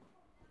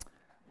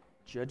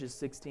Judges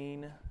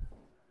 16,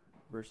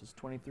 verses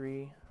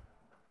 23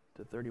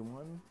 to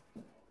 31.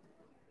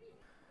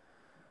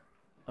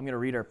 I'm going to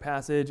read our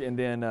passage and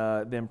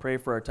then pray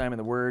for our time in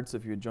the Word, so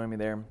if you would join me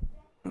there.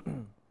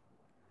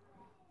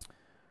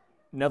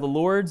 Now the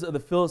lords of the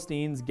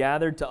Philistines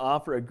gathered to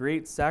offer a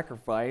great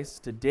sacrifice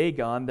to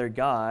Dagon their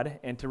god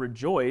and to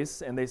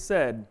rejoice, and they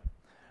said,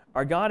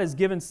 "Our God has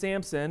given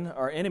Samson,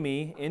 our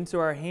enemy, into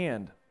our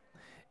hand."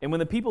 And when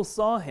the people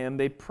saw him,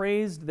 they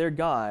praised their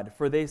God,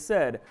 for they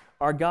said,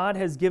 "Our God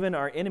has given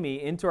our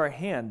enemy into our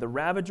hand, the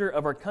ravager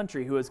of our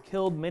country, who has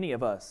killed many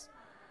of us."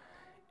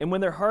 And when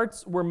their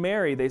hearts were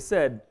merry, they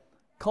said,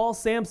 "Call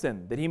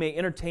Samson, that he may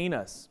entertain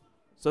us."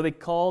 So they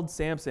called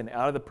Samson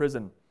out of the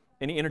prison,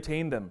 and he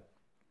entertained them.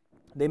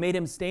 They made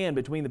him stand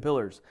between the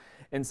pillars.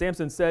 And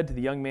Samson said to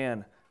the young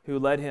man who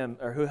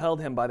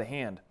held him by the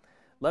hand,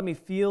 "Let me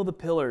feel the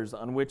pillars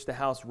on which the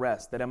house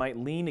rests, that I might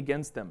lean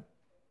against them."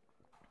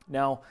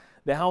 Now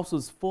the house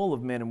was full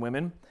of men and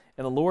women,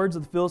 and the lords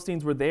of the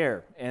Philistines were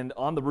there. And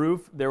on the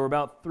roof there were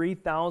about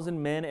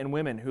 3,000 men and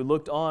women who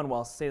looked on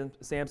while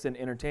Samson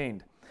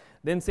entertained.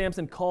 Then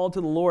Samson called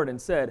to the Lord and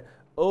said,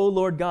 "O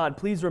Lord God,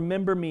 please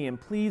remember me, and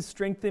please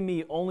strengthen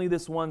me only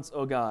this once,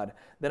 O God,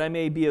 that I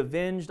may be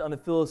avenged on the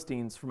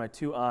Philistines for my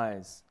 2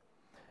 eyes."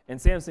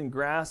 And Samson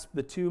grasped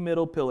the 2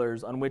 middle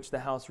pillars on which the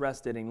house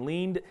rested and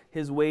leaned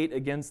his weight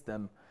against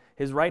them,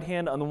 his right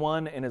hand on the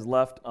one and his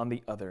left on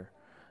the other.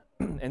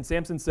 And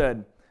Samson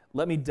said,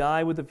 "Let me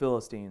die with the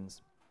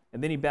Philistines."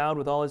 And then he bowed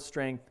with all his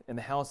strength, and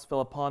the house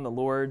fell upon the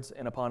lords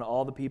and upon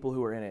all the people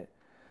who were in it.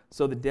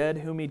 So the dead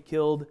whom he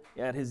killed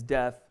at his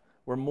death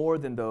were more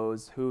than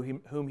those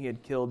whom he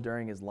had killed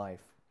during his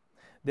life.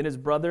 Then his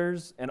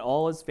brothers and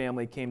all his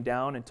family came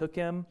down and took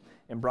him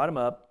and brought him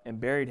up and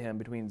buried him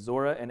between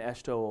Zorah and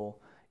Eshtaol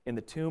in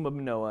the tomb of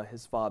Manoah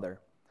his father.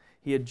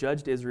 He had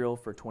judged Israel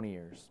for 20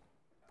 years.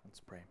 Let's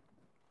pray.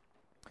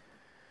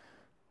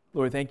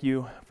 Lord, thank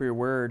you for your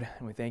word,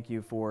 and we thank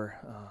you for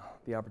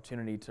the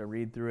opportunity to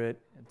read through it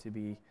and to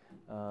be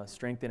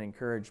strengthened and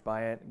encouraged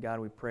by it. God,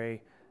 we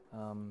pray,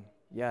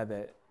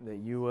 that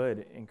you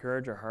would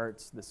encourage our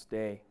hearts this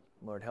day.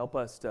 Lord, help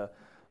us to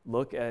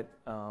look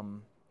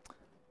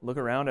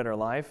around at our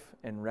life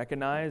and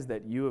recognize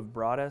that you have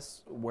brought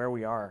us where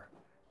we are,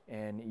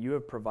 and you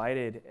have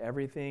provided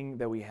everything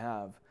that we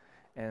have.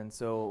 And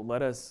so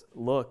let us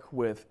look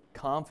with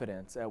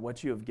confidence at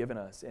what you have given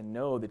us and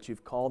know that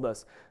you've called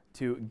us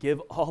to give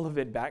all of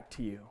it back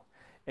to you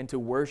and to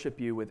worship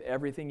you with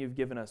everything you've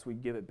given us. We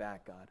give it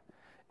back, God.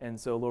 And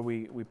so, Lord,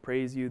 we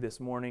praise you this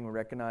morning. We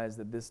recognize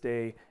that this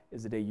day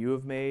is a day you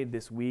have made.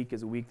 This week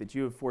is a week that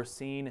you have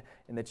foreseen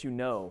and that you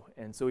know.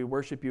 And so we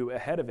worship you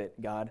ahead of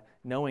it, God,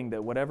 knowing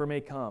that whatever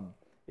may come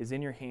is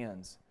in your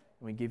hands.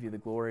 And we give you the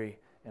glory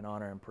and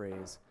honor and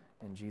praise.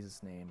 In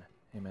Jesus' name,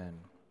 amen.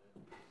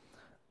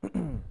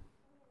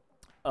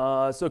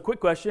 So a quick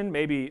question.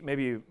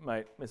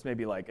 This may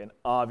be like an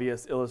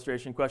obvious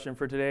illustration question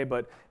for today,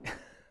 but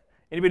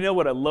anybody know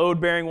what a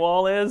load-bearing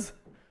wall is?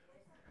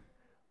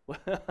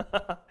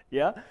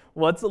 Yeah?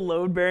 What's a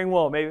load-bearing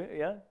wall? Maybe,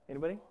 yeah?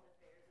 Anybody?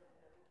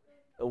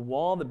 A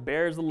wall that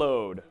bears a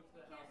load.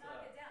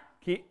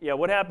 Yeah,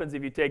 what happens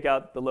if you take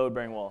out the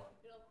load-bearing wall?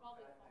 It'll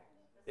probably fall.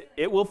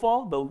 It will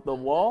fall? The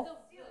wall? The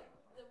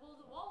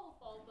wall will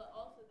fall, but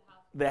also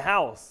the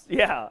house. The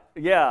house.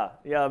 Yeah.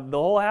 The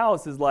whole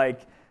house is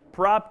like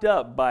propped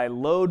up by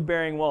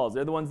load-bearing walls.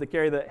 They're the ones that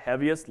carry the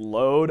heaviest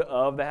load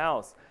of the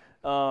house.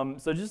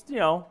 So just,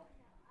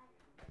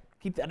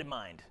 keep that in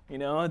mind.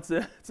 It's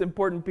an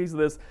important piece of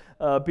this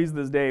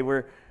day.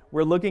 We're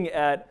looking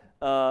at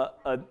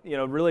a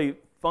really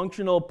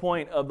functional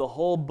point of the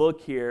whole book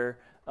here,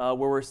 where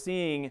we're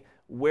seeing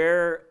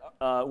where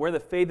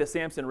the faith of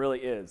Samson really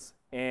is,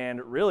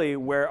 and really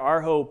where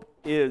our hope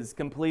is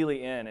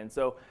completely in. And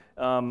so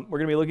we're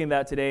going to be looking at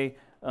that today.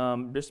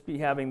 Just be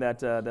having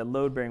that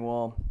load-bearing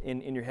wall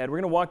in your head. We're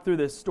going to walk through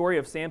the story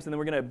of Samson, then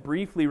we're going to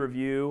briefly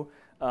review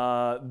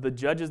the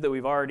judges that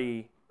we've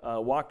already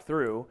walked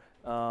through.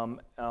 And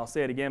I'll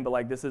say it again,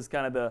 but this is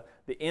kind of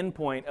the end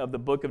point of the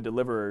book of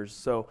deliverers.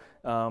 So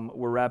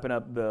we're wrapping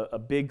up a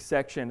big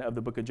section of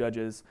the book of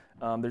Judges.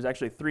 There's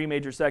actually 3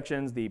 major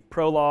sections: the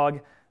prologue,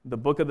 the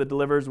book of the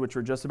deliverers, which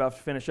we're just about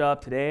to finish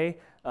up today,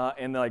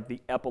 and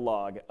the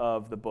epilogue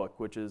of the book,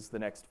 which is the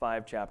next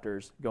 5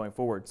 chapters going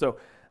forward. So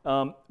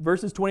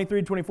verses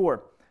 23 to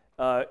 24.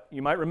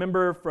 You might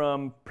remember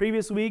from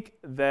previous week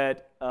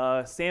that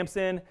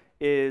Samson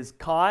is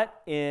caught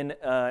and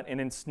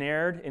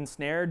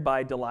ensnared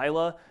by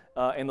Delilah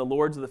and the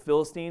lords of the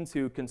Philistines,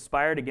 who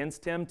conspired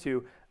against him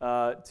to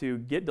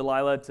get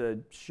Delilah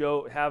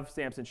to have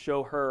Samson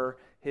show her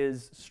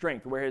his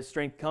strength, where his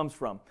strength comes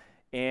from.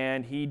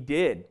 And he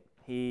did.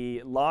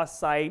 He lost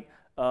sight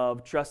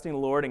of trusting the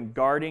Lord and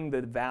guarding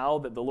the vow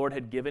that the Lord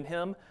had given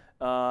him,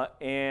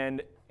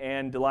 and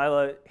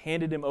Delilah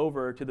handed him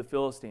over to the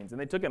Philistines. And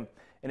they took him,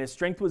 and his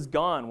strength was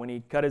gone when he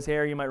cut his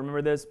hair. You might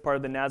remember this. Part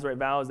of the Nazirite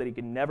vow is that he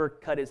could never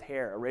cut his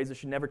hair. A razor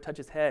should never touch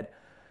his head.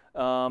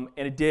 And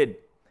it did.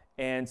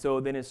 And so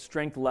then his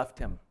strength left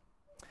him.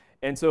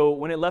 And so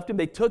when it left him,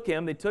 they took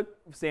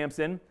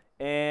Samson,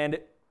 and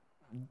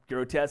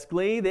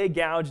grotesquely, they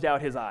gouged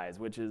out his eyes,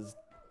 which is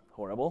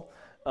horrible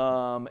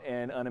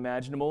and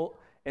unimaginable.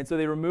 And so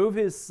they remove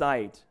his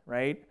sight,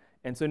 right?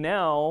 And so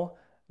now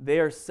they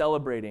are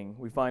celebrating,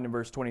 we find in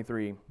verse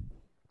 23.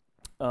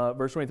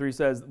 Verse 23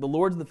 says, the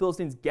lords of the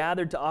Philistines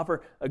gathered to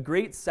offer a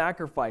great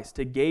sacrifice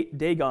to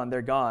Dagon,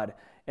 their god,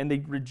 and they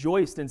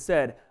rejoiced and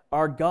said,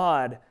 our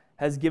God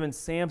has given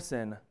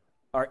Samson,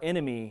 our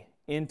enemy,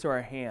 into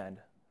our hand.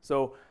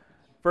 So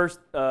first,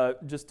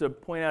 just to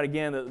point out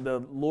again,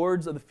 the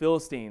lords of the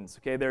Philistines,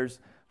 okay, there's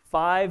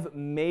 5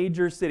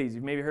 major cities.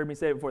 You've maybe heard me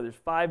say it before. There's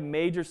 5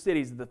 major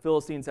cities that the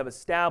Philistines have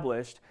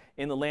established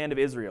in the land of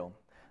Israel.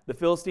 The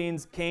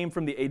Philistines came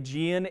from the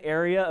Aegean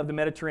area of the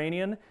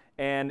Mediterranean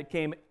and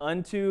came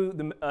unto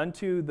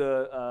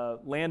the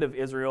land of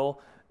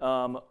Israel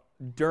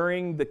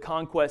during the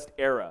conquest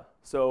era.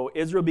 So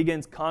Israel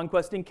begins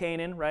conquesting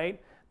Canaan,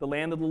 right? The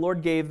land that the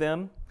Lord gave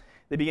them.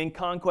 They begin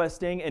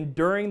conquesting, and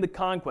during the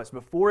conquest,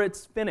 before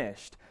it's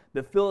finished,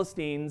 the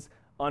Philistines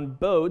on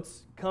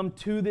boats come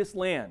to this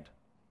land,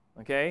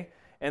 okay?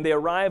 And they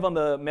arrive on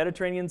the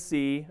Mediterranean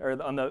Sea,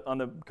 or on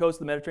the coast of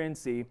the Mediterranean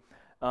Sea,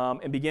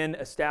 and begin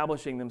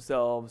establishing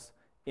themselves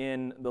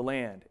in the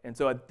land. And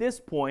so at this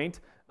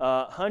point,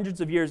 hundreds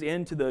of years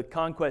into the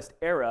conquest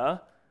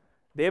era,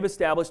 they have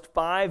established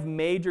 5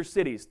 major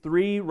cities,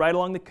 3 right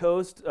along the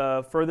coast.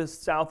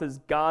 Furthest south is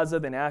Gaza,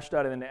 then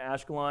Ashdod, and then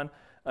Ashkelon.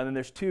 And then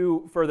there's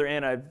 2 further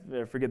in. I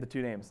forget the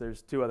 2 names.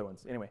 There's 2 other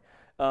ones. Anyway,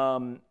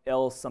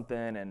 El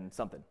something and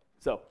something.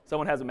 So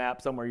someone has a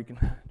map somewhere you can,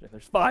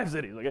 there's 5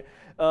 cities, okay?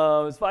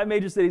 There's 5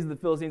 major cities of the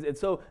Philistines. And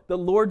so the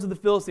lords of the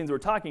Philistines we're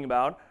talking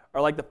about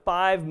are like the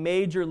 5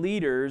 major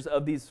leaders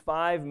of these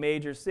 5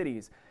 major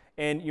cities.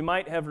 And you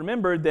might have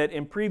remembered that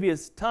in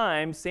previous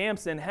times,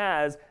 Samson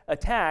has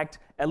attacked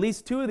at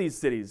least 2 of these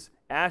cities.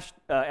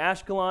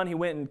 Ashkelon, he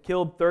went and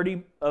killed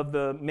 30 of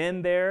the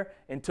men there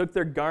and took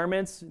their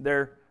garments,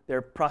 their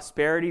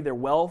prosperity, their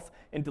wealth,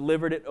 and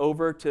delivered it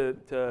over to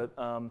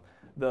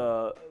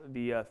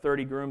the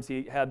 30 grooms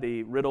he had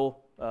the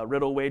riddle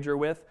wager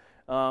with.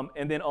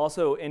 And then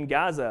also in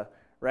Gaza,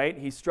 right?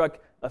 He struck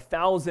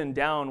 1,000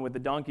 down with the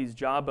donkey's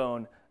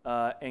jawbone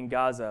in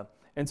Gaza.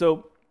 And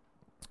so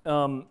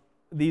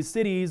these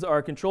cities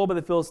are controlled by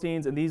the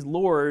Philistines, and these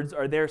lords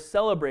are there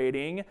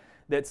celebrating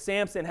that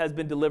Samson has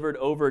been delivered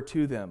over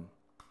to them.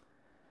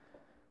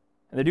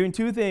 And they're doing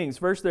 2 things.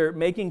 First, they're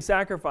making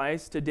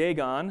sacrifice to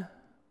Dagon,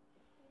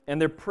 and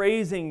they're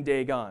praising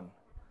Dagon.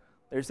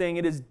 They're saying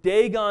it is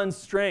Dagon's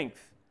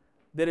strength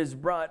that has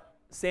brought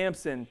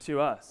Samson to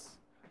us.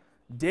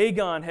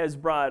 Dagon has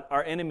brought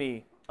our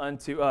enemy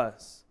unto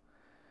us.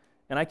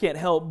 And I can't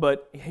help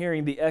but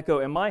hearing the echo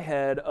in my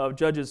head of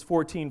Judges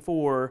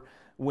 14:4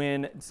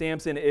 when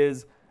Samson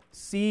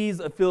sees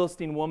a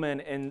Philistine woman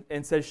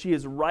and says, she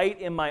is right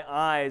in my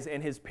eyes,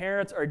 and his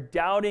parents are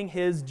doubting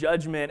his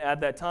judgment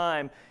at that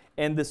time.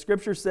 And the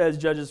scripture says,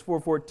 Judges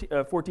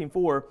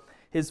 14:4,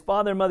 his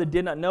father and mother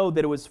did not know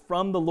that it was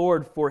from the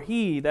Lord, for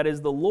he, that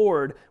is the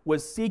Lord,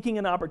 was seeking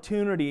an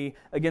opportunity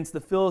against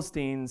the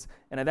Philistines,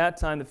 and at that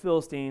time the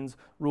Philistines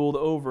ruled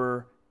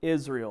over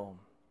Israel.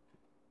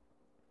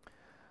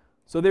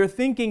 So they're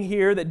thinking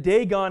here that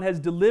Dagon has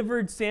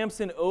delivered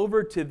Samson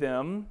over to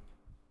them,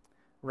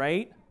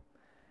 right?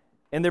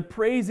 And they're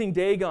praising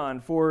Dagon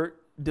for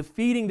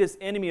defeating this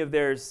enemy of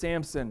theirs,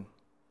 Samson.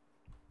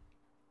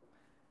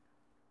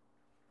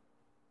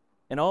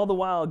 And all the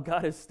while,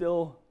 God is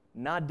still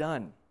not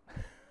done,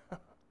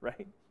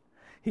 right?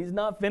 He's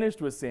not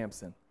finished with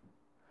Samson.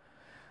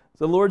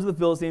 So the lords of the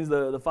Philistines,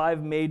 the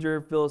 5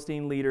 major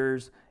Philistine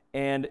leaders,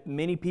 and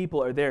many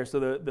people are there. So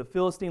the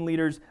Philistine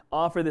leaders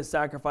offer this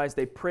sacrifice.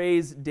 They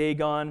praise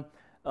Dagon.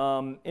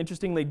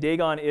 Interestingly,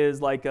 Dagon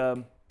is like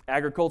an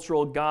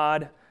agricultural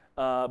god,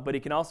 but he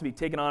can also be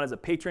taken on as a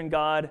patron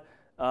god.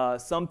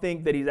 Some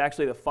think that he's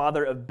actually the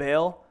father of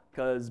Baal,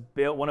 because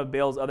one of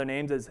Baal's other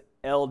names is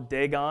El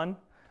Dagon.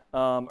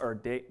 Or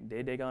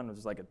Dagon,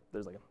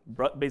 there's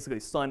basically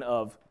son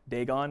of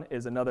Dagon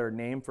is another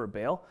name for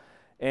Baal,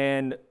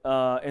 and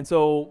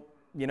so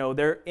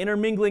their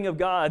intermingling of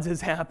gods is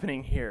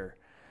happening here.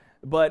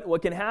 But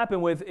what can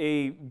happen with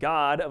a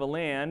god of a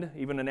land,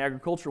 even an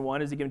agricultural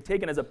one, is he can be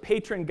taken as a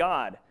patron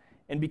god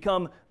and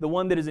become the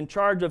one that is in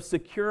charge of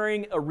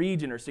securing a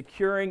region or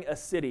securing a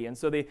city. And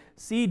so they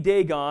see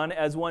Dagon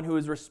as one who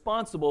is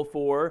responsible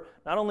for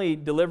not only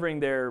delivering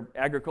their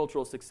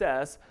agricultural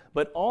success,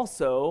 but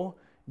also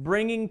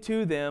bringing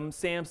to them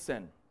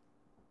Samson.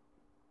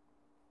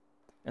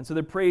 And so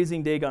they're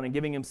praising Dagon and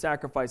giving him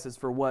sacrifices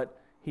for what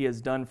he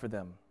has done for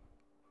them.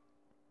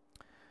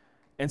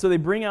 And so they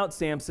bring out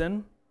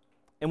Samson,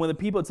 and when the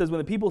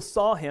people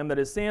saw him, that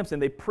is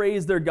Samson, they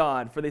praised their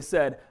God, for they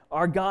said,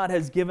 our God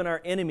has given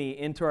our enemy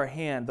into our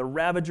hand, the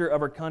ravager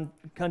of our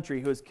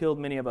country who has killed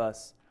many of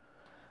us.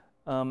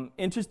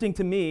 Interesting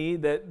to me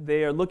that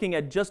they are looking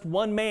at just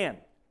one man,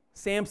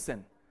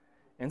 Samson,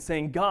 and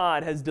saying,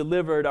 God has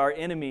delivered our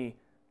enemy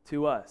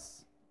to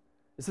us.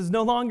 This is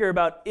no longer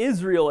about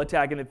Israel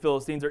attacking the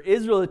Philistines or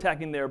Israel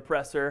attacking their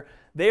oppressor.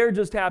 They are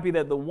just happy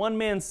that the one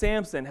man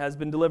Samson has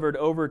been delivered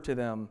over to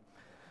them.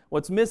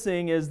 What's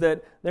missing is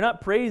that they're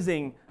not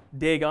praising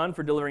Dagon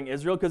for delivering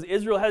Israel, because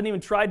Israel hadn't even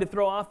tried to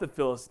throw off the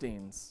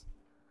Philistines.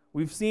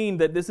 We've seen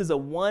that this is a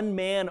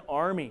one-man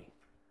army.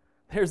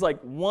 There's like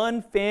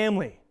one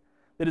family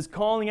that is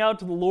calling out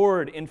to the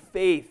Lord in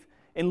faith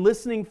and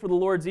listening for the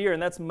Lord's ear,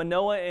 and that's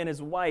Manoah and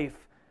his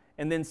wife,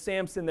 and then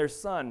Samson, their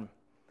son.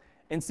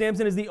 And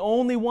Samson is the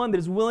only one that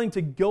is willing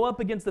to go up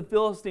against the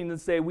Philistines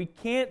and say, we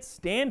can't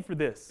stand for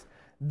this.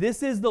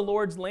 This is the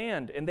Lord's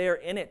land, and they are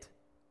in it.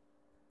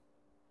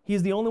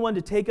 He's the only one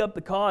to take up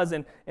the cause,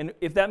 and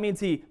if that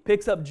means he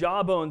picks up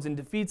jawbones and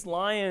defeats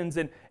lions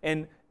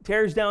and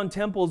tears down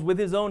temples with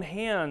his own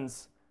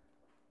hands,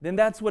 then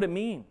that's what it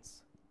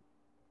means.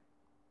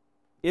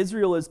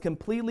 Israel is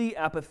completely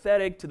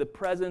apathetic to the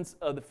presence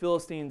of the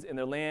Philistines in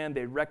their land.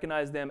 They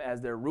recognize them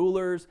as their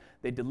rulers.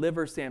 They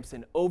deliver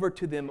Samson over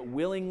to them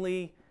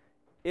willingly.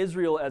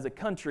 Israel as a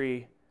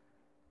country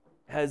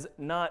has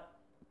not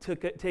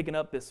taken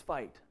up this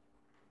fight,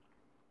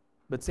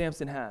 but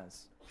Samson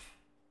has.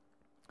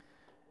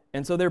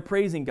 And so they're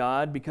praising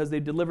God because they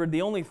delivered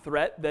the only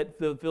threat that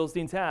the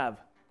Philistines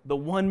have, the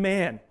one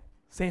man,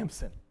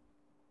 Samson.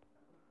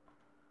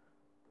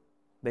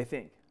 They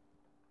think.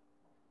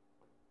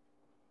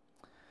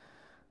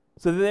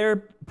 So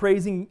they're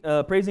praising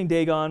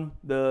Dagon,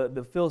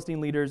 the Philistine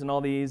leaders and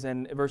all these,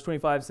 and verse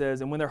 25 says,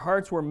 and when their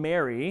hearts were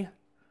merry,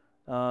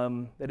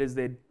 that is,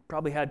 they'd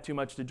probably had too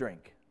much to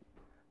drink,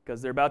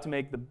 because they're about to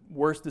make the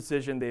worst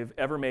decision they've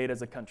ever made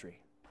as a country.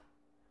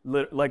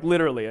 Like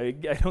literally,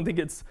 I don't think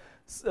it's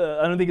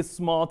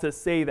small to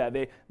say that.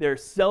 They're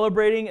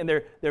celebrating and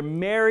they're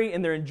merry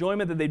in their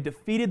enjoyment that they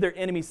defeated their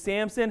enemy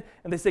Samson,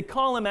 and they say,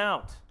 call him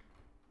out.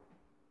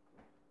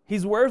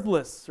 He's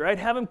worthless, right?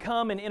 Have him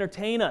come and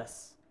entertain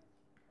us.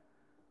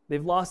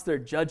 They've lost their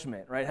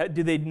judgment, right?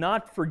 Do they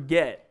not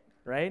forget,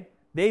 right?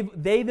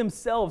 They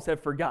themselves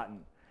have forgotten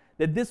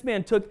that this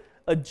man took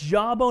a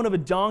jawbone of a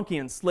donkey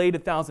and slayed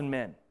 1,000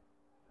 men,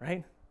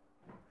 right?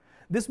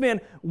 This man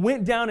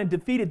went down and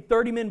defeated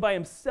 30 men by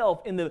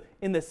himself in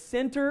the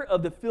center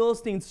of the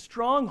Philistine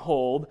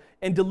stronghold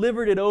and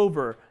delivered it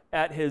over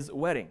at his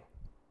wedding.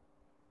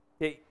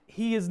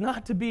 He is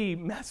not to be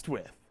messed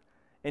with.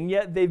 And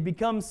yet they've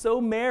become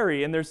so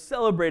merry and they're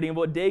celebrating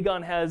what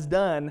Dagon has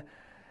done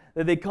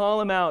that they call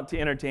him out to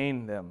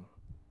entertain them.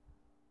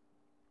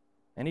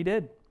 And he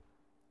did.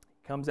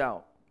 He comes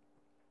out.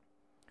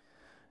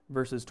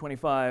 Verses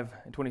 25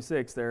 and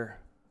 26, their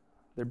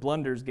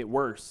blunders get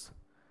worse.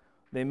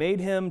 They made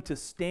him to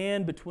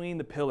stand between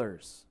the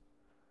pillars.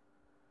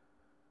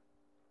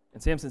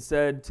 And Samson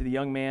said to the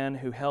young man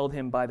who held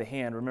him by the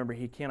hand, remember,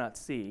 he cannot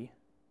see.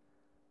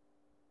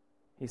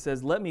 He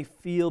says, let me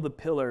feel the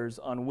pillars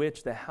on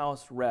which the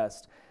house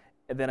rests,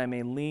 that I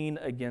may lean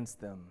against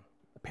them.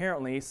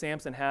 Apparently,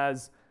 Samson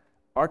has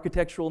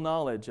architectural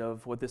knowledge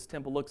of what this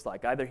temple looks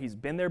like. Either he's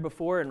been there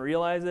before and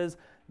realizes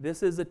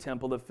this is a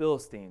temple of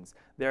Philistines.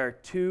 There are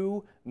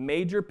two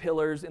major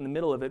pillars in the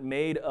middle of it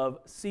made of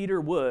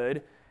cedar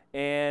wood,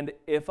 and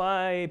if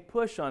I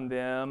push on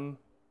them,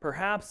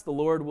 perhaps the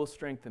Lord will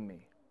strengthen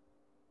me.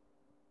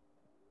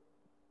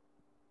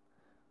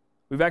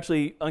 We've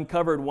actually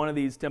uncovered one of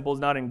these temples,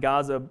 not in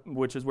Gaza,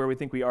 which is where we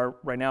think we are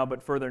right now,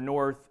 but further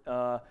north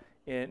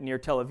near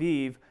Tel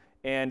Aviv,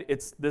 and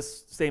it's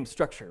this same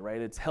structure,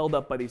 right? It's held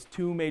up by these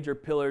two major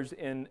pillars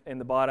in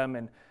the bottom,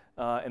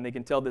 and they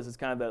can tell this is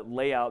kind of the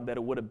layout that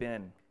it would have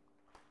been.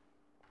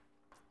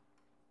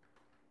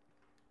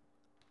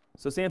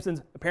 So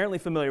Samson's apparently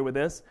familiar with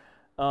this.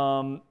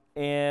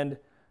 And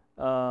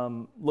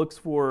looks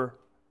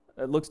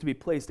to be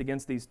placed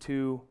against these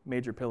two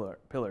major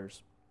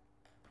pillars,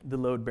 the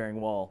load-bearing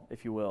wall,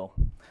 if you will.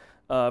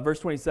 Verse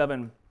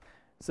 27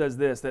 says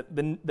this, that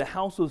the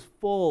house was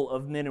full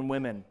of men and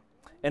women,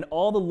 and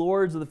all the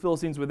lords of the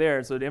Philistines were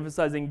there. So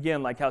emphasizing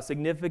again, like how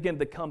significant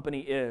the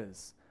company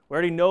is. We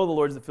already know the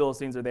lords of the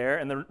Philistines are there,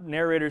 and the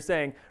narrator is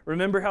saying,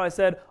 remember how I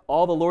said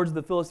all the lords of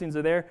the Philistines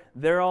are there?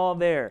 They're all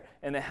there,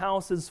 and the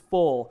house is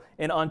full.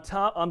 And on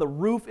the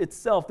roof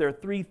itself, there are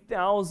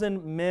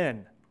 3,000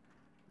 men.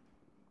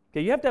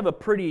 Okay, you have to have a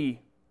pretty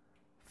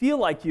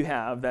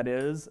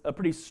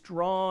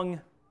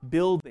strong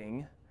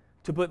building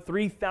to put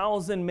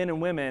 3,000 men and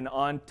women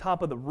on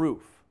top of the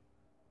roof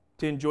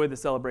to enjoy the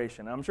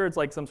celebration. I'm sure it's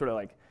like some sort of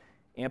like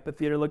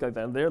amphitheater look like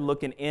that. They're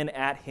looking in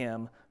at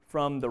him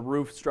from the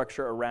roof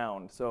structure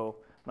around. So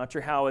I'm not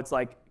sure how it's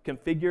like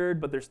configured,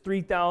 but there's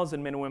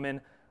 3,000 men and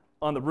women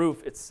on the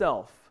roof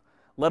itself,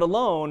 let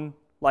alone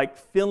like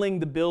filling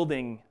the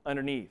building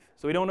underneath.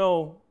 So we don't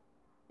know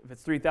if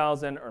it's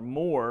 3,000 or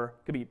more.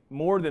 It could be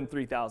more than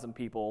 3,000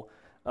 people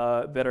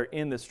that are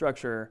in the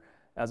structure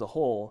as a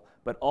whole,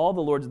 but all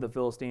the lords of the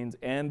Philistines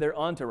and their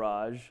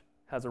entourage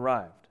has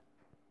arrived.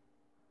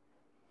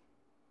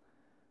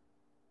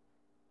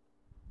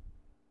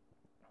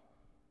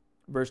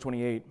 Verse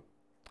 28.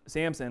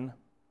 Samson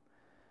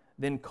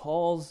then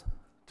calls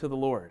to the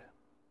Lord.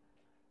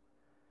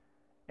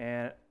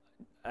 And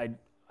I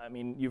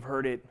mean, you've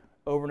heard it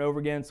over and over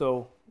again,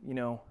 so, maybe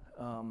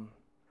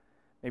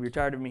you're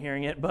tired of me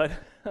hearing it, but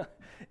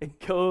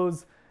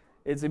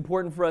it's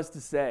important for us to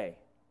say.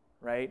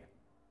 right?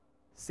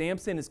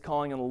 Samson is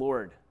calling on the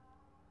Lord.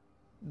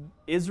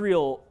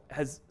 Israel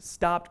has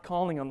stopped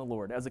calling on the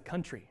Lord as a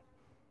country.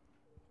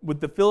 With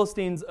the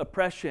Philistines'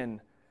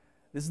 oppression,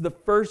 this is the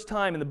first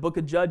time in the book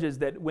of Judges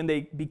that when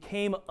they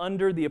became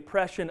under the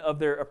oppression of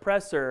their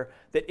oppressor,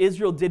 that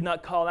Israel did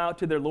not call out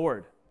to their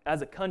Lord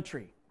as a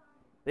country.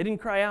 They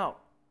didn't cry out.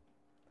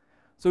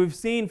 So we've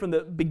seen from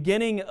the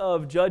beginning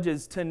of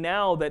Judges to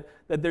now that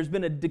there's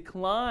been a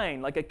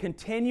decline, like a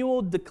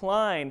continual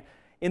decline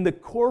in the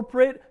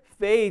corporate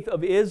faith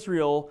of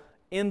Israel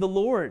in the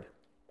Lord.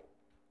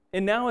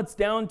 And now it's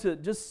down to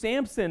just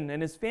Samson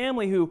and his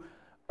family who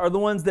are the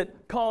ones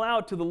that call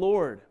out to the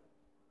Lord.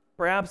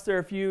 Perhaps there are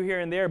a few here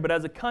and there, but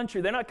as a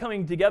country, they're not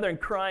coming together and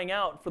crying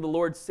out for the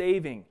Lord's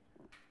saving.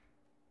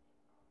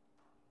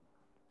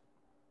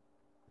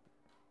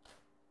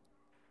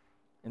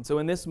 And so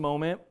in this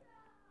moment,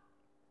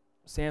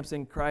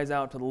 Samson cries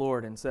out to the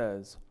Lord and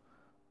says,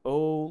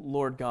 "O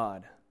Lord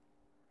God,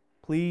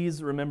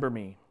 please remember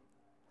me."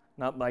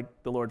 Not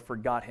like the Lord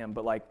forgot him,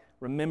 but like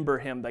remember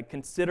him, like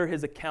consider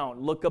his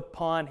account, look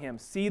upon him,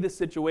 see the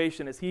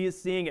situation as he is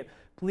seeing it.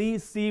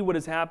 Please see what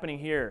is happening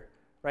here,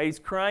 right? He's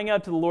crying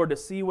out to the Lord to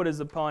see what is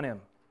upon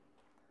him.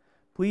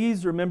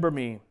 Please remember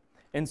me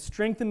and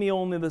strengthen me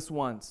only this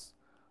once,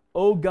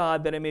 O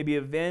God, that I may be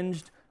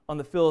avenged on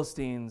the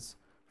Philistines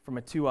for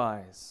my 2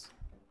 eyes.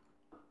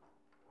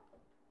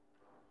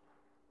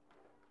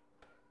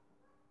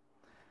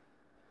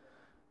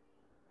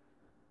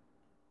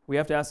 We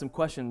have to ask some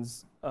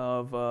questions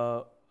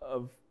of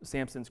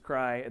Samson's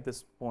cry at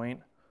this point.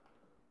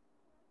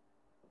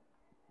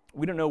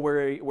 We don't know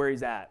where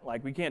he's at.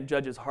 Like, we can't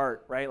judge his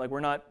heart, right? Like, we're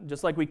not,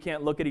 just like we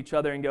can't look at each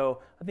other and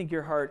go, I think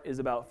your heart is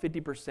about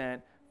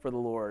 50% for the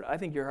Lord. I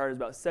think your heart is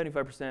about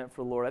 75%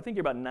 for the Lord. I think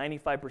you're about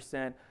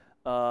 95%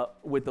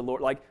 with the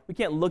Lord. Like, we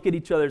can't look at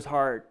each other's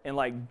heart and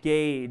like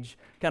gauge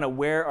kind of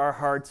where our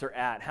hearts are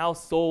at, how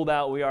sold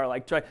out we are,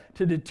 like try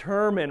to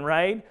determine,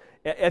 right?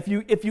 If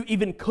you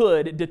even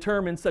could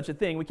determine such a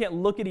thing. We can't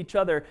look at each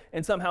other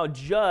and somehow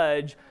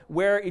judge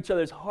where each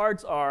other's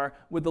hearts are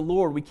with the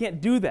Lord. We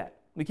can't do that.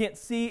 We can't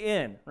see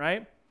in,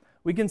 right?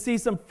 We can see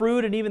some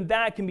fruit, and even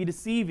that can be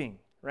deceiving,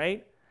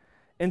 right?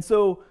 And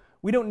so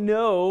we don't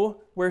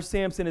know where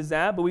Samson is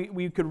at, but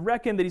we could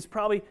reckon that he's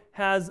probably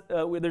has,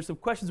 there's some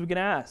questions we can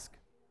ask.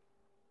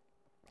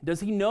 Does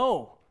he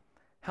know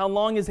how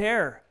long his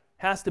hair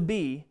has to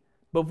be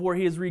before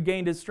he has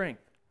regained his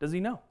strength? Does he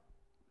know?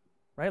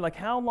 Right? Like,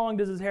 how long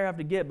does his hair have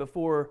to get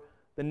before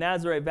the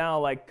Nazirite vow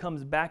like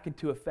comes back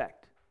into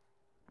effect?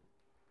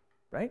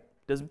 Right?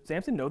 Does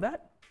Samson know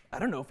that? I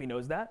don't know if he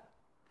knows that.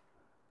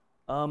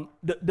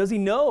 Does he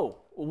know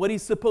what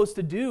he's supposed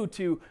to do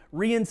to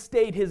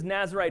reinstate his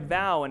Nazirite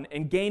vow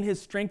and gain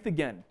his strength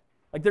again?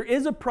 Like, there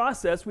is a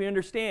process, we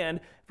understand,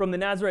 from the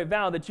Nazirite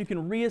vow that you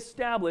can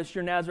reestablish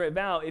your Nazirite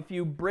vow if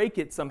you break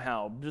it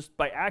somehow, just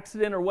by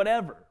accident or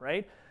whatever,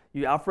 right?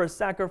 You offer a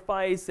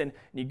sacrifice, and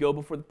you go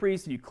before the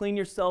priest, and you clean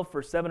yourself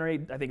for 7 or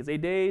 8, I think it's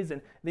 8 days,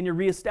 and then you're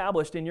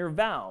reestablished in your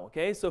vow,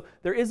 okay? So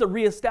there is a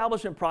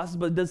reestablishment process,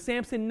 but does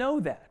Samson know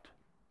that?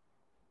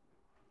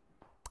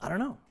 I don't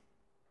know.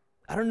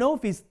 I don't know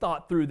if he's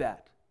thought through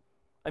that.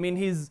 I mean,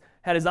 he's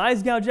had his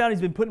eyes gouged out,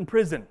 he's been put in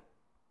prison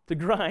to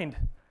grind,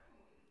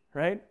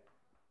 right?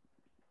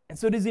 And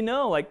so does he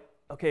know, like,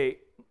 okay,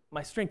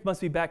 my strength must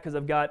be back because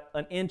I've got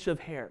an inch of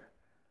hair,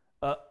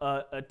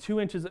 2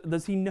 inches,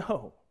 does he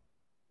know?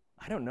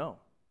 I don't know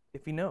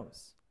if he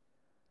knows.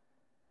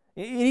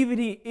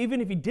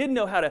 Even if he did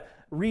know how to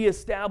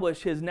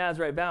reestablish his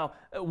Nazirite vow,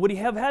 would he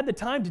have had the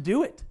time to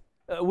do it?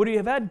 Would he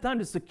have had time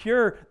to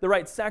secure the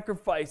right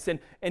sacrifice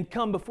and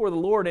come before the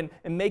Lord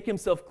and make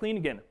himself clean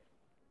again?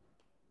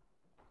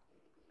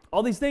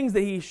 All these things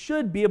that he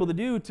should be able to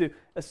do to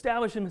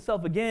establish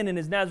himself again in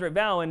his Nazirite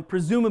vow and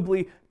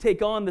presumably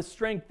take on the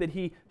strength that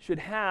he should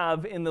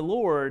have in the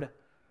Lord,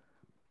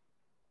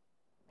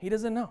 he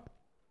doesn't know.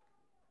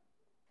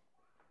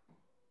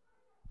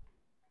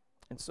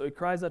 And so he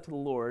cries out to the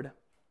Lord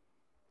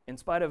in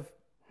spite of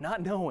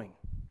not knowing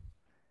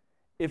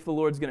if the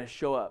Lord's going to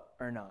show up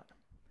or not,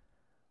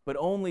 but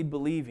only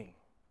believing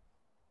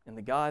in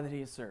the God that he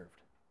has served.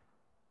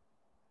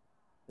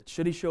 That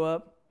should he show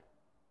up,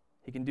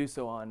 he can do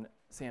so on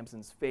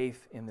Samson's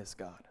faith in this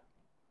God.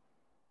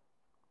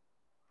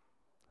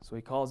 So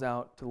he calls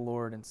out to the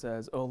Lord and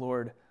says, "O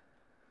Lord,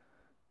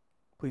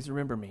 please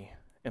remember me,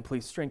 and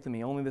please strengthen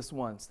me only this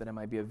once, that I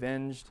might be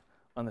avenged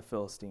on the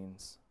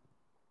Philistines."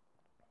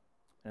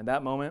 And at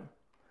that moment,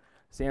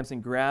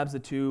 Samson grabs the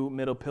 2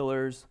 middle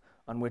pillars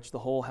on which the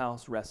whole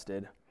house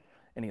rested,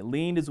 and he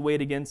leaned his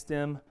weight against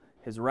them,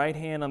 his right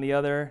hand on the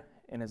other,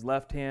 and his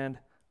left hand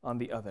on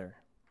the other.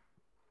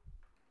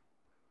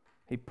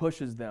 He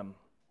pushes them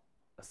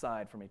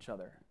aside from each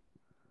other.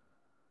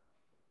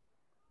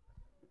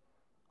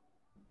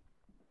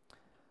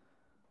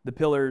 The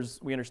pillars,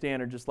 we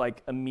understand, are just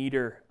like a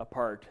meter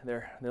apart.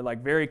 They're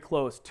like very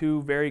close,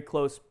 2 very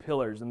close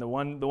pillars. And the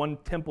one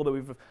temple that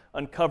we've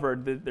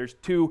uncovered, there's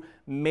 2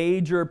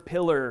 major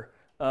pillar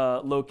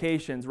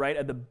locations right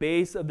at the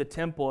base of the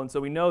temple. And so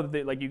we know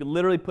that like you could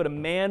literally put a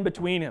man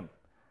between him,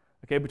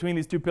 okay, between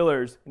these two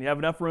pillars, and you have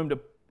enough room to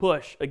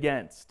push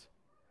against.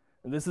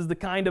 And this is the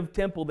kind of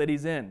temple that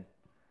he's in.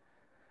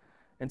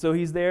 And so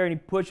he's there and he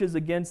pushes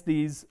against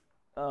these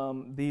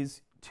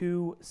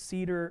two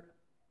cedar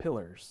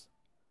pillars.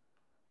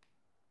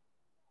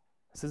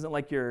 This isn't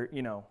like your,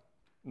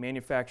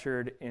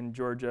 manufactured in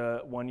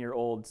Georgia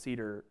 1-year-old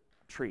cedar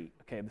tree.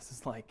 Okay, this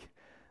is like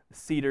the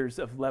cedars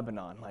of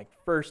Lebanon, like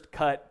first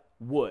cut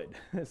wood.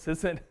 This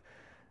isn't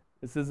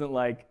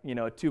like, a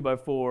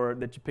 2x4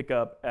 that you pick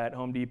up at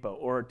Home Depot,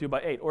 or a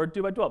 2x8, or a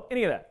 2x12,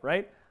 any of that,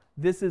 right?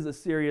 This is a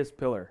serious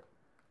pillar.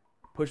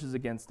 Pushes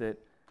against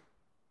it,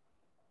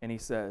 and he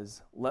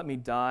says, "Let me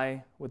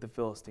die with the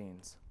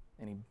Philistines."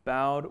 And he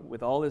bowed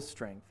with all his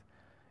strength,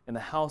 and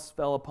the house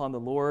fell upon the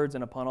lords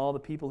and upon all the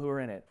people who were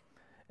in it.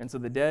 And so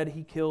the dead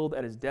he killed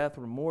at his death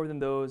were more than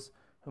those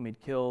whom he'd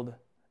killed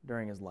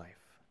during his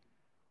life.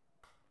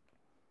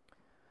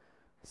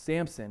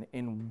 Samson,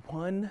 in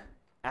one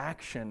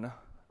action,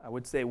 I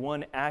would say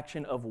one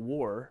action of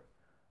war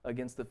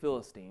against the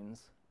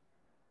Philistines,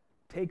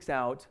 takes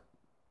out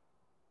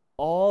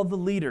all the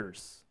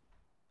leaders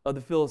of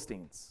the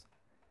Philistines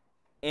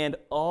and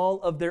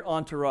all of their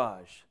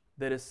entourage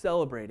that is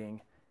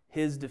celebrating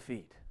his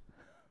defeat.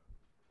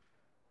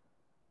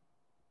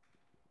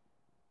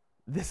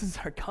 This is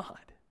our God.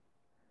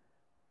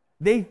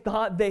 They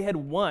thought they had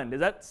won.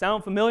 Does that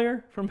sound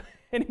familiar from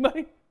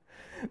anybody?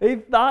 They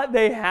thought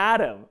they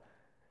had him.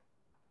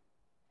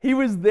 He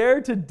was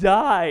there to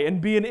die and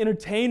be an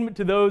entertainment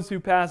to those who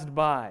passed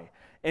by.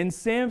 And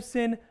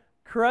Samson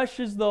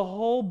crushes the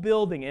whole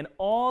building, and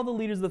all the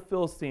leaders of the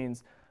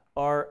Philistines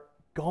are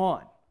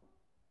gone.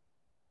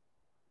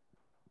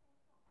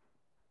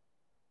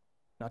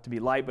 Not to be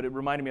light, but it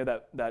reminded me of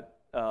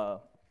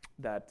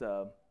that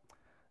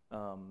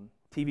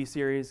TV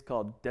series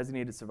called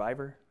Designated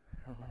Survivor.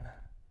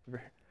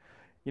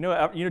 You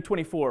know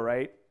 24,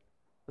 right?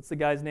 What's the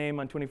guy's name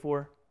on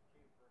 24?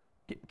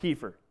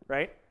 Kiefer,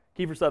 right?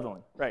 Kiefer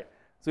Sutherland, right?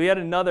 So he had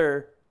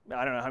another,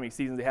 I don't know how many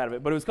seasons they had of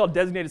it, but it was called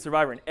Designated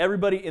Survivor, and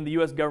everybody in the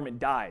U.S. government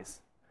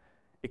dies,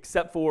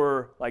 except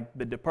for like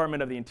the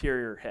Department of the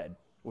Interior head,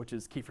 which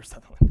is Kiefer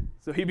Sutherland.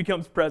 So he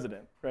becomes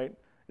president, right?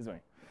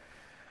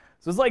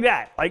 So it's like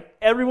that. Like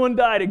everyone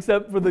died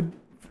except for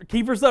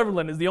Kiefer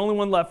Sutherland is the only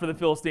one left for the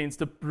Philistines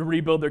to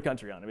rebuild their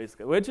country on,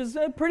 basically, which is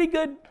a pretty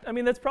good,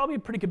 that's probably a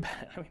pretty good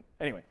bet.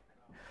 Anyway,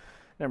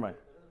 never mind.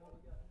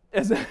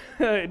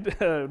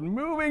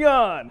 Moving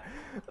on.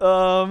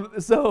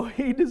 So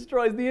he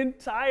destroys the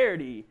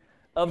entirety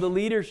of the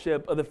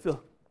leadership of the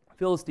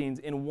Philistines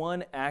in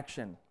one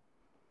action.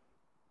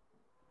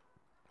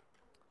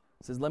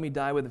 It says, "Let me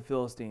die with the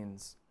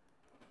Philistines."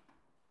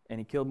 And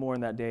he killed more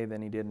in that day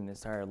than he did in his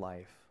entire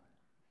life.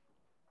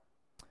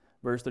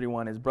 Verse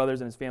 31, his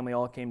brothers and his family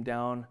all came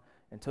down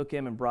and took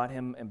him and brought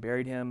him and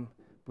buried him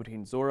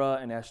between Zorah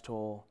and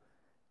Eshtaol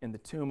in the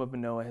tomb of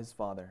Manoah his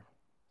father.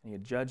 And he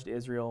had judged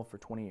Israel for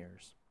 20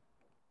 years.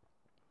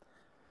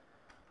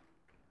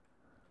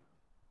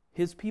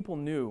 His people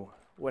knew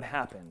what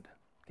happened.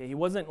 Okay, he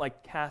wasn't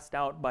like cast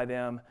out by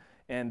them,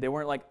 and they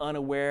weren't like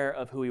unaware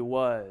of who he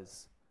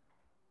was.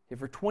 Okay,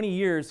 for 20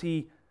 years,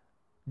 he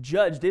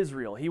judged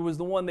Israel. He was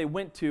the one they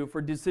went to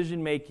for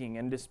decision making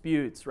and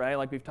disputes, right?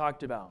 Like we've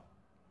talked about.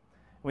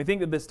 And we think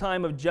that this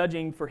time of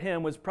judging for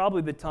him was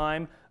probably the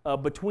time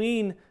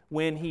between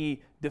when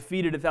he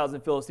defeated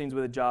 1,000 Philistines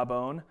with a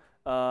jawbone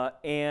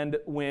and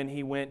when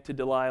he went to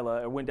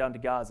Delilah, or went down to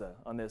Gaza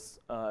on this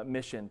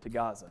mission to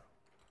Gaza.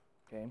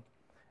 Okay,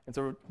 and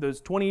so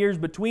those 20 years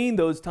between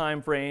those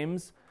time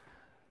frames,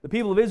 the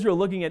people of Israel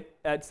looking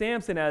at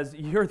Samson as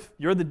you're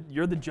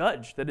the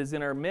judge that is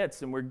in our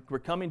midst, and we're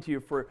coming to you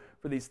for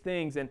these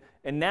things. And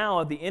now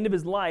at the end of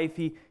his life,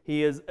 he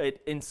is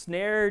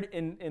ensnared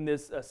in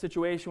this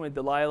situation with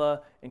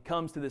Delilah, and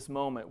comes to this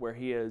moment where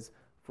he is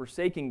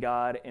forsaking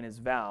God and his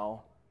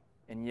vow,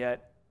 and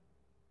yet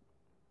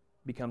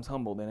becomes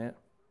humbled in it,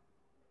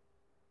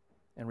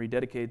 and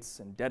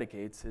rededicates and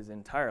dedicates his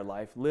entire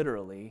life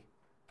literally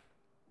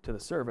to the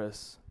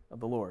service of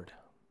the Lord.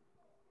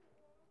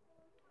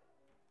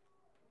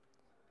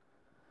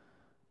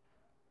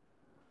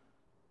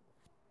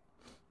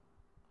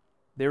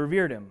 They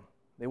revered him.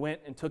 They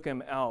went and took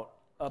him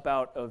up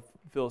out of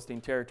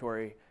Philistine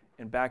territory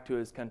and back to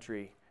his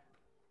country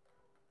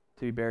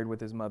to be buried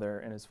with his mother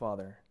and his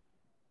father.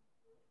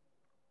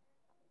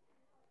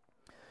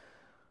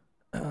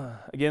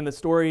 Again, the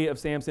story of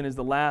Samson is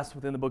the last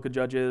within the book of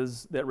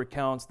Judges that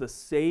recounts the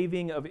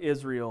saving of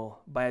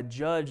Israel by a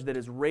judge that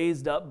is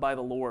raised up by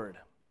the Lord.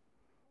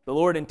 The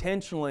Lord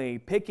intentionally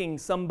picking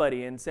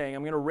somebody and saying,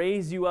 I'm going to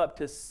raise you up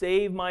to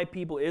save my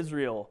people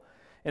Israel.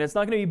 And it's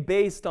not going to be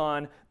based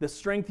on the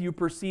strength you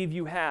perceive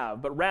you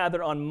have, but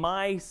rather on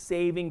my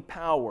saving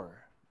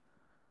power.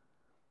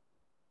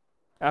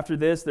 After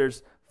this,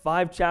 there's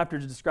 5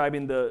 chapters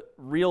describing the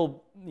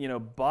real,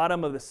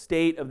 bottom of the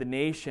state of the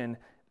nation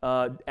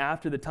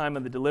after the time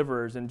of the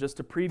deliverers. And just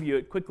to preview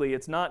it quickly,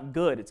 it's not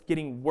good. It's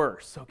getting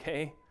worse,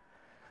 okay?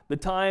 The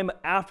time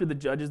after the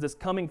Judges, this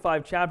coming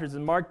 5 chapters, is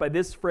marked by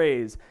this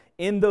phrase: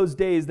 in those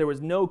days there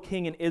was no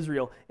king in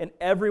Israel, and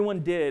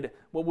everyone did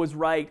what was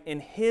right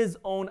in his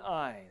own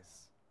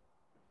eyes.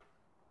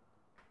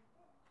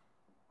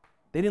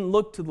 They didn't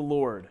look to the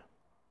Lord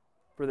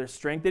for their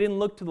strength. They didn't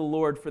look to the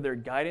Lord for their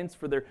guidance,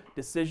 for their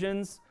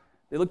decisions.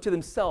 They looked to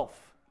themselves.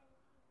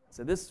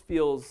 So this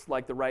feels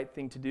like the right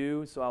thing to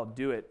do, so I'll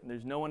do it. And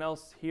there's no one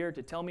else here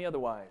to tell me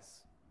otherwise.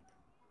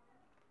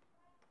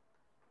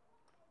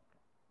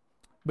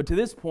 But to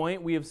this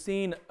point, we have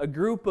seen a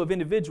group of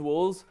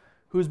individuals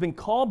who's been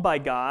called by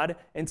God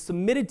and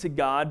submitted to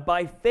God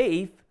by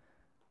faith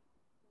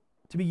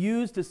to be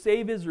used to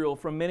save Israel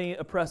from many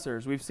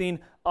oppressors. We've seen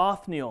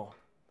Othniel,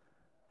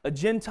 a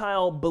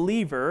Gentile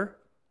believer,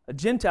 a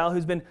Gentile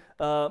who's been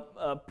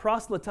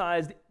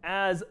proselytized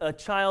as a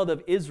child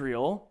of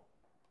Israel.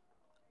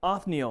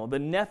 Othniel, the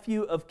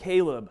nephew of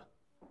Caleb.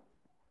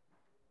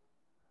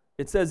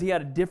 It says he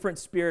had a different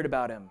spirit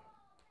about him.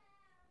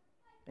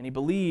 And he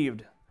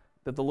believed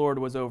that the Lord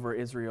was over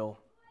Israel,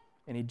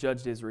 and he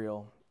judged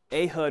Israel.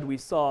 Ehud, we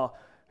saw,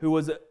 who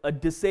was a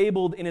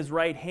disabled in his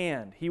right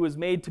hand. He was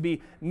made to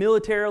be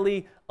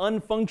militarily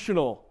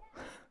unfunctional,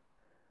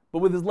 but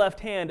with his left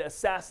hand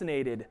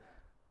assassinated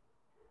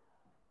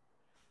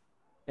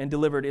and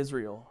delivered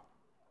Israel.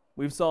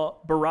 We saw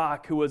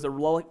Barak, who was a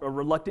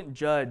reluctant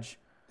judge,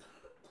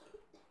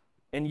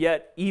 and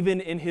yet even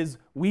in his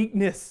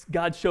weakness,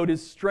 God showed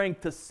his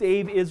strength to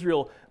save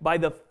Israel by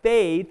the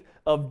faith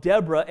of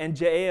Deborah and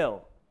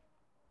Jael.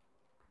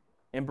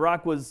 And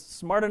Barak was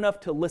smart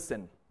enough to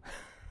listen.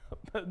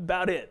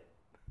 About it.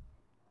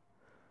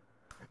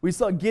 We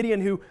saw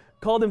Gideon, who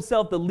called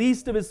himself the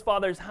least of his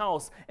father's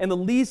house and the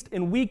least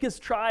and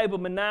weakest tribe of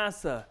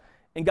Manasseh.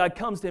 And God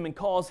comes to him and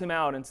calls him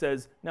out and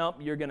says, "Nope,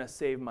 you're going to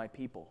save my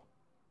people."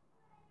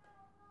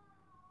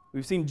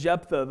 We've seen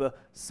Jephthah, the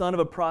son of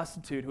a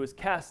prostitute who was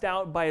cast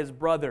out by his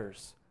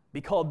brothers,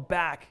 be called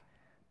back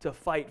to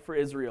fight for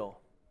Israel.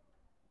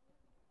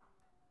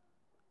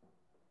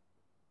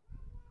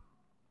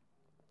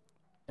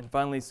 And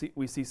finally,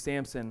 we see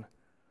Samson,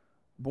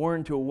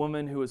 born to a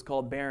woman who was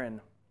called barren,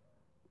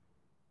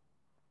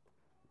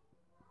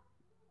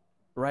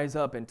 rise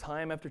up and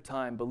time after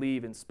time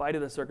believe, in spite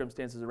of the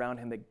circumstances around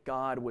him, that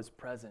God was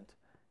present,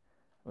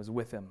 was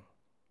with him.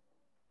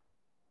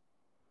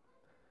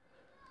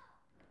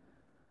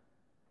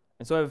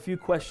 And so I have a few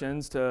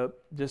questions to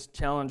just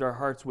challenge our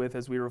hearts with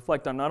as we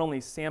reflect on not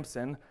only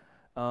Samson,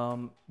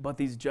 but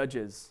these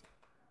judges.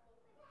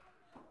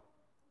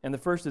 And the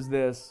first is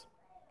this: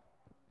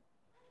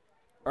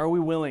 are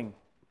we willing?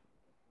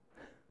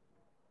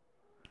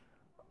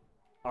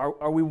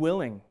 Are we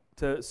willing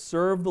to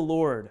serve the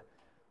Lord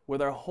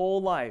with our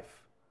whole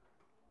life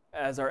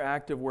as our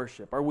act of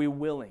worship? Are we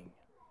willing?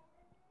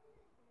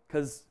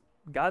 Because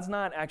God's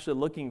not actually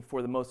looking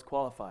for the most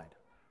qualified.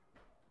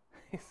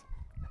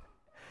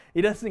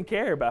 He doesn't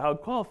care about how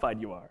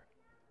qualified you are.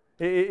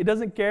 He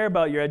doesn't care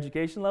about your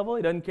education level.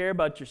 He doesn't care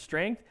about your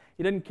strength.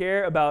 He doesn't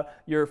care about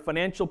your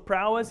financial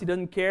prowess. He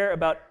doesn't care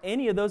about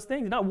any of those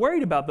things. He's not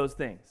worried about those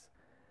things.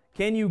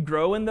 Can you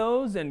grow in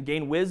those and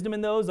gain wisdom in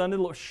those under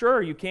the Lord?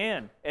 Sure, you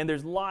can. And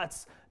there's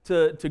lots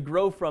to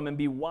grow from and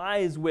be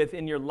wise with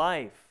in your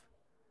life.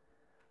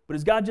 But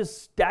is God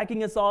just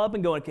stacking us all up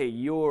and going, okay,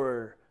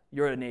 you're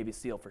a Navy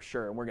SEAL for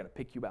sure, and we're going to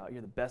pick you out.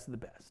 You're the best of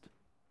the best.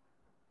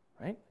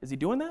 Right? Is he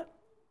doing that?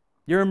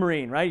 You're a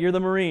Marine, right? You're the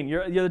Marine.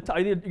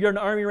 You're an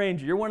Army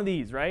Ranger. You're one of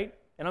these, right?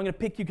 And I'm going to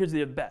pick you because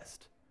you're the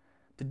best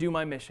to do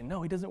my mission.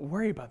 No, he doesn't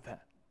worry about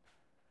that.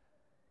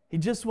 He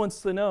just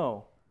wants to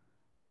know,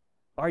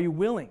 are you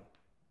willing?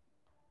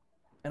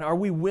 And are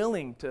we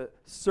willing to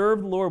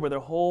serve the Lord with our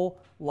whole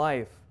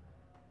life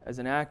as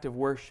an act of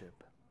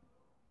worship?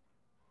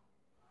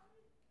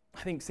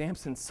 I think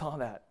Samson saw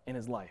that in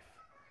his life.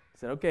 He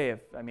said, okay,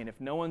 if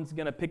no one's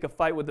going to pick a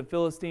fight with the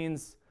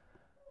Philistines,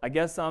 I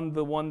guess I'm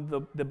the one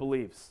that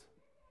believes.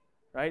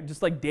 Right?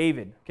 Just like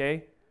David,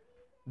 okay?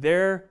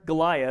 Their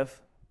Goliath,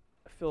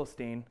 a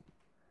Philistine,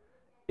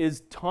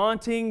 is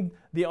taunting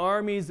the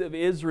armies of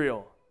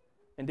Israel.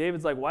 And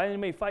David's like, why is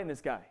anybody fighting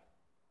this guy?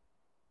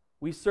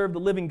 We serve the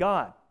living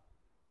God.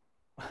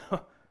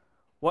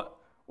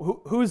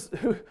 Whose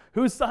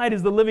side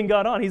is the living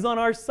God on? He's on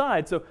our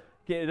side. So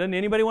doesn't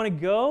anybody want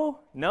to go?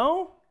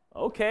 No?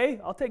 Okay,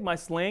 I'll take my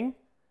sling,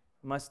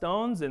 my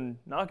stones, and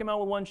knock him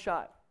out with one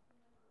shot.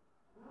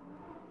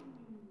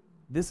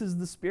 This is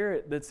the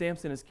spirit that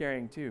Samson is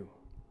carrying too.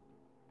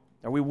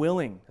 Are we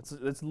willing?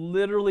 That's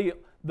literally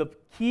the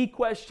key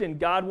question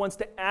God wants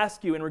to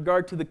ask you in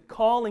regard to the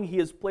calling He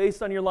has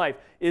placed on your life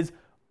is,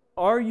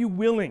 are you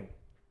willing?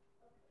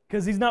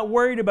 Because He's not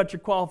worried about your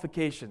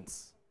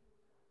qualifications.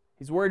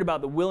 He's worried about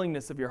the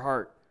willingness of your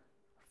heart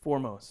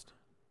foremost.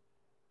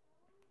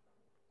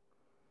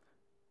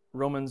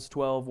 Romans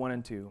 12, 1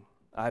 and 2.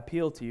 I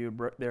appeal to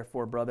you,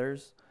 therefore,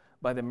 brothers,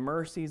 by the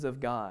mercies of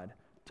God,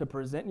 to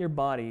present your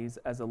bodies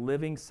as a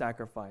living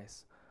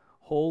sacrifice,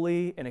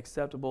 holy and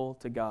acceptable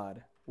to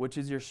God, which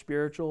is your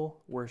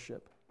spiritual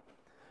worship.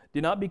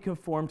 Do not be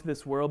conformed to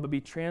this world, but be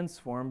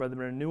transformed by the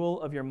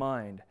renewal of your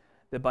mind,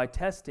 that by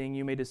testing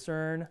you may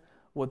discern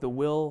what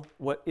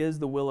is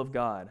the will of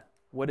God,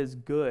 what is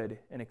good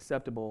and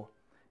acceptable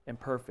and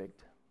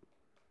perfect.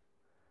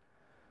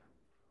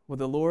 What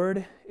the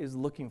Lord is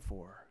looking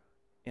for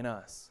in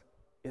us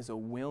is a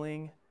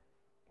willing,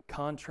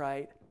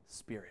 contrite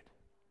spirit.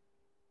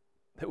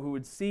 That we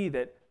would see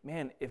that,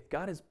 man, if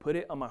God has put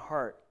it on my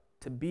heart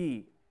to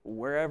be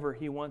wherever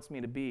He wants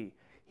me to be,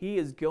 He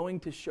is going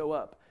to show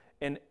up.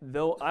 And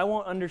though I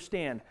won't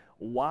understand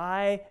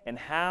why and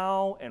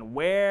how and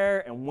where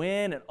and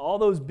when and all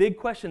those big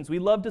questions we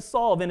love to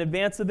solve in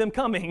advance of them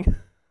coming,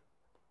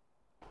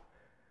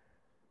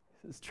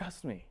 He says,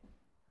 trust me.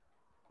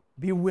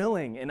 Be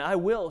willing, and I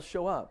will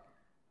show up.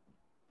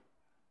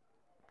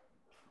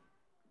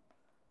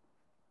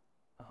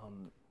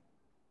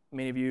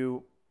 Many of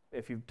you,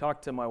 if you've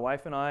talked to my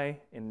wife and I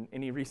in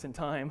any recent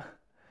time,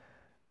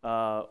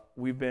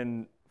 we've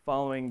been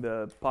following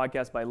the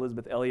podcast by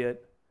Elizabeth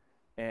Elliot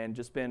and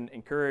just been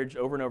encouraged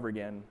over and over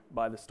again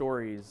by the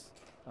stories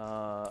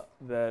that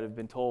have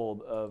been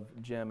told of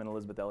Jim and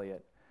Elizabeth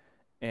Elliot.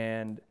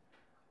 And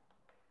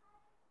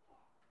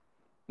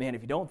man,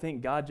 if you don't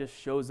think God just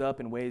shows up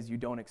in ways you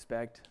don't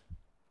expect,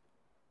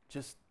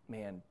 just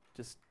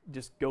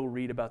go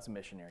read about some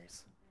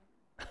missionaries.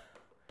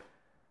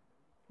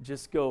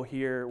 Just go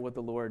hear what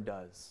the Lord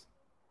does.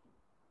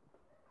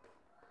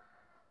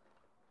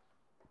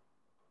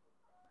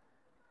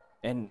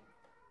 And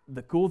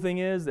the cool thing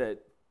is that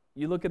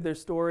you look at their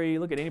story,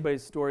 you look at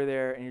anybody's story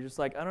there, and you're just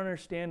like, I don't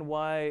understand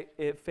why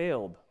it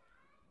failed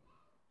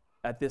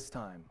at this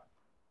time,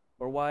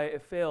 or why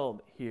it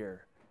failed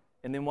here,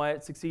 and then why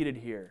it succeeded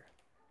here.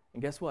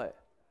 And guess what?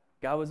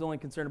 God was only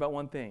concerned about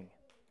one thing: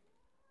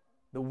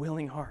 the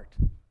willing heart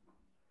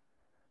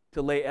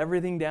to lay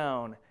everything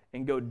down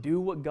and go do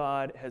what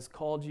God has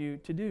called you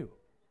to do.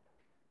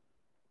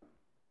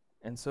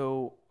 And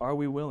so, are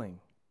we willing?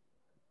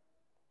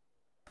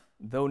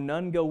 Though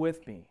none go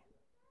with me,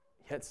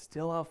 yet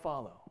still I'll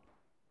follow.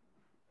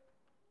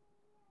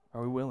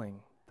 Are we willing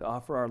to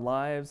offer our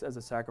lives as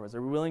a sacrifice?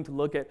 Are we willing to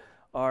look at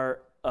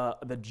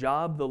the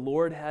job the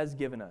Lord has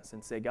given us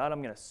and say, God,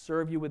 I'm going to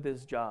serve you with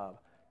this job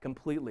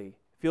completely.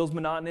 Feels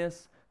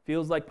monotonous,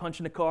 feels like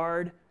punching a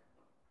card,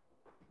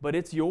 but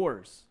it's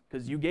yours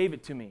because you gave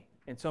it to me.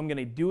 And so I'm going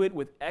to do it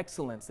with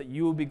excellence that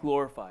you will be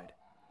glorified.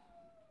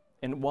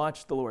 And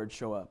watch the Lord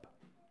show up.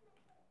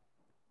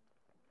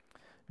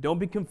 Don't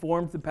be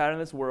conformed to the pattern of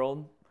this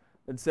world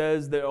that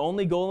says the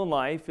only goal in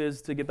life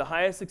is to get the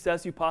highest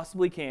success you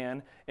possibly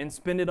can and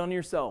spend it on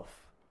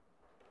yourself.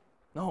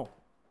 No.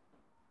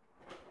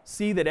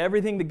 See that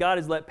everything that God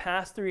has let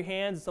pass through your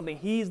hands is something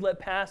He's let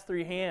pass through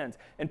your hands,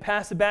 and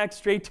pass it back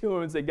straight to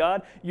Him and say,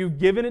 God, you've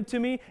given it to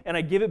me, and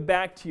I give it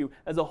back to you.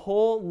 As a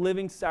whole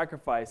living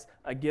sacrifice,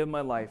 I give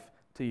my life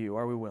to you.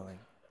 Are we willing?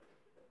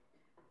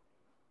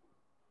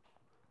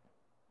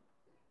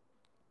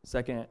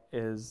 Second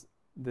is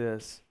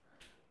this: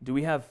 do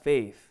we have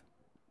faith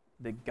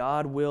that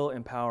God will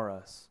empower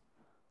us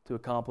to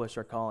accomplish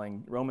our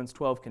calling? Romans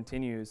 12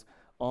 continues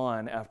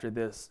on after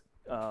this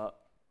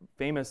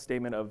famous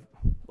statement of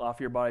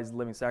offer your bodies as a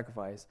living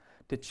sacrifice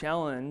to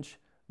challenge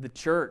the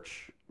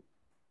church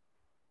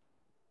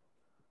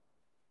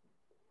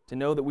to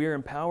know that we are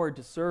empowered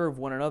to serve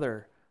one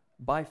another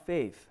by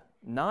faith,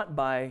 not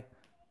by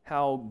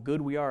how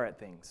good we are at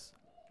things.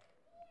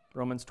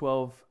 Romans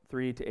 12,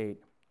 3-8.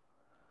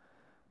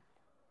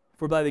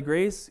 For by the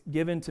grace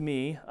given to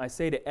me, I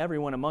say to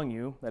everyone among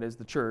you, that is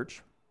the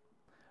church,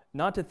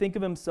 not to think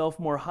of himself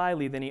more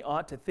highly than he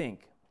ought to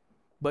think,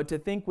 but to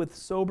think with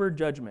sober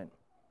judgment,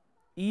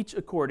 each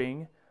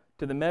according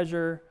to the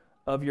measure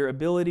of your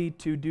ability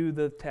to do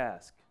the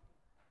task.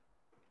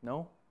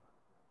 No?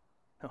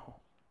 No.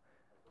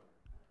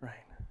 Right.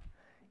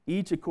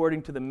 Each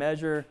according to the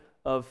measure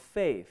of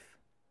faith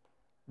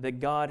that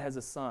God has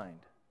assigned.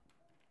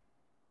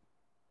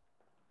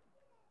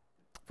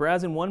 For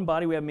as in one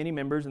body we have many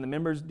members, and the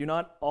members do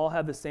not all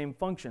have the same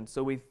function.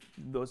 So we,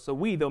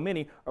 though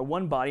many, are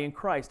one body in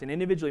Christ, and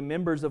individually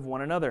members of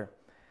one another.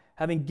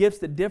 Having gifts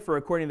that differ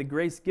according to the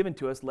grace given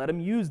to us, let him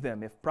use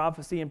them. If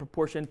prophecy, in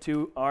proportion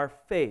to our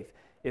faith.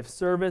 If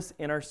service,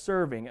 in our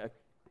serving,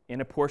 in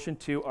proportion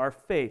to our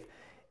faith.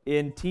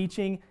 In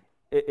teaching,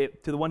 to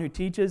the one who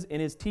teaches, in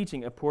his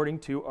teaching, according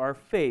to our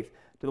faith.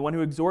 To the one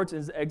who exhorts, in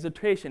his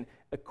exhortation,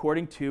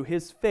 according to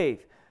his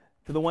faith.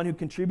 To the one who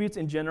contributes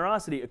in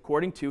generosity,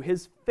 according to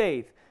his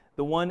faith.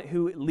 The one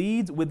who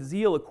leads with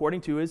zeal,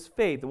 according to his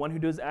faith. The one who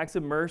does acts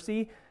of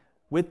mercy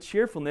with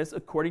cheerfulness,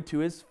 according to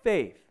his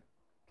faith.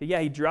 Yeah,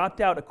 he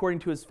dropped out according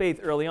to his faith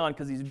early on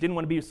because he didn't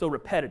want to be so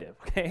repetitive,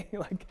 okay?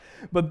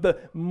 But the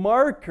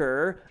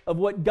marker of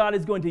what God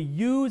is going to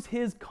use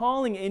his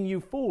calling in you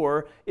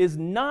for is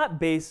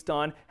not based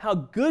on how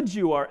good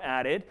you are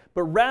at it,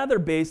 but rather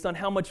based on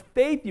how much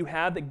faith you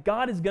have that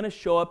God is going to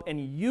show up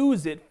and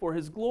use it for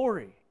his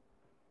glory.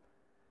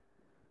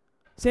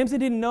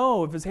 Samson didn't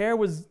know if his hair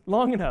was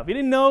long enough. He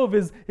didn't know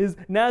if his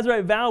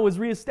Nazirite vow was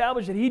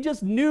reestablished. He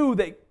just knew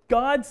that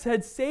God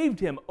had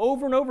saved him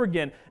over and over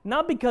again,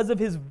 not because of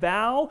his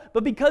vow,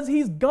 but because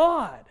he's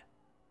God.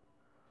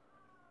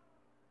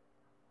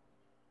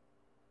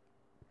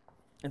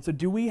 And so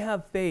do we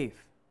have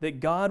faith that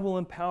God will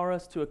empower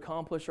us to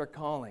accomplish our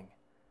calling?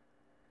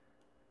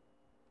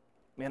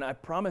 Man, I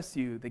promise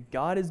you that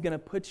God is going to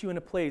put you in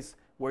a place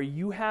where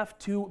you have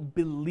to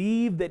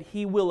believe that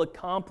He will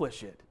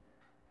accomplish it.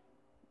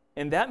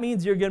 And that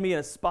means you're going to be in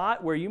a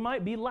spot where you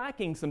might be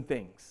lacking some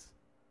things.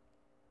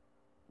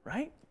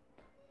 Right?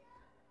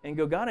 And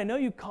go, God, I know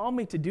you called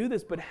me to do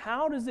this, but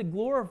how does it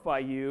glorify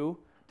you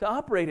to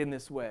operate in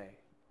this way?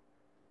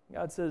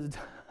 God says,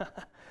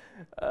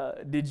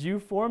 did you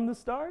form the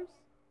stars?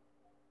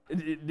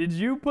 Did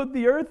you put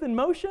the earth in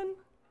motion?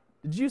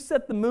 Did you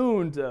set the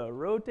moon to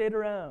rotate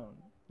around?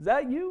 Is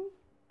that you?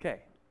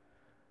 Okay.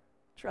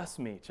 Trust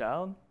me,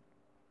 child.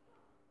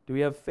 Do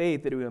we have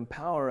faith that He will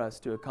empower us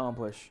to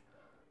accomplish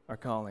our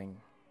calling?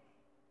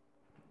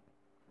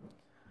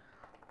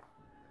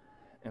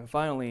 And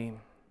finally,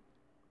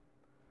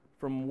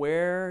 from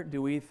where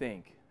do we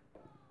think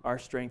our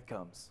strength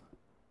comes?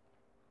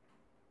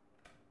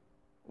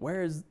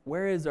 Where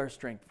is our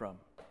strength from?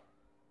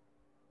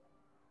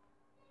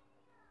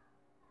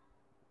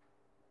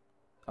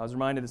 I was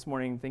reminded this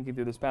morning, thinking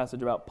through this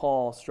passage, about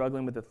Paul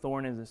struggling with the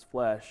thorn in his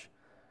flesh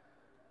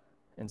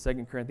in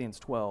 2 Corinthians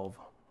 12.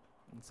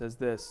 It says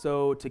this,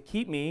 "So to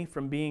keep me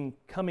from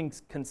becoming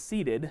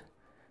conceited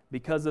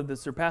because of the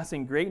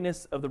surpassing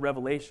greatness of the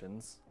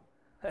revelations,"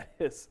 that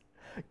is,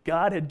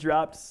 God had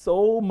dropped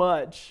so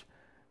much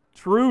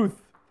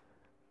truth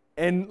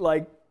and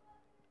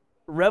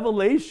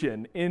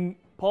revelation in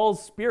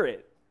Paul's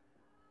spirit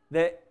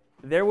that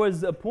there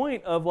was a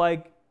point of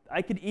I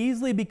could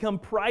easily become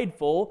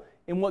prideful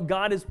in what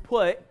God has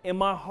put in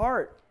my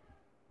heart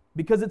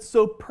because it's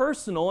so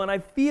personal, and I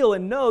feel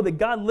and know that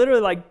God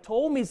literally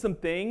told me some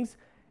things,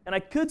 and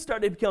I could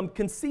start to become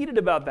conceited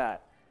about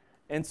that.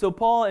 And so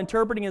Paul,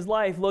 interpreting his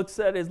life, looks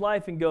at his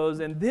life and goes,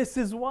 and this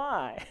is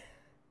why.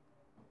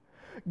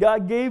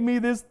 God gave me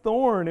this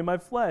thorn in my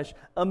flesh,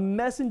 a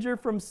messenger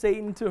from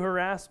Satan to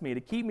harass me, to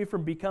keep me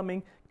from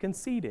becoming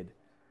conceited.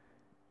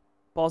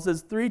 Paul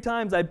says, 3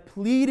 times I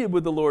pleaded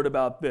with the Lord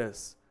about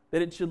this,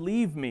 that it should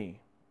leave me.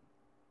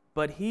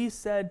 But He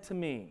said to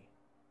me,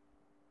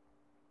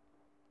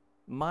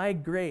 my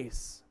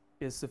grace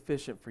is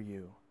sufficient for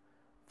you,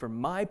 for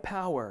my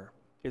power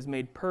is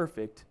made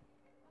perfect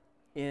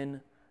in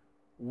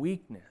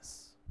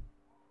weakness.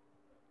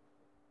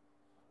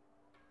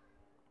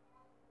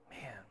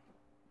 Man,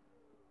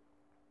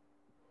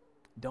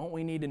 don't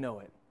we need to know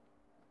it?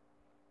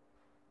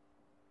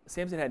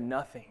 Samson had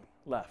nothing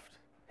left.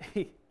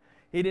 He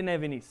didn't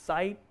have any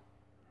sight.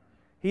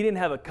 He didn't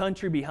have a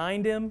country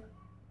behind him,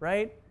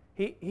 right?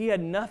 He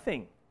had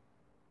nothing.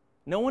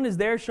 No one is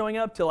there showing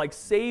up to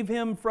save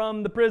him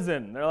from the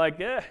prison. They're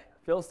like,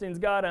 Philistines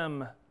got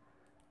him.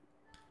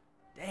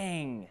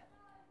 Dang.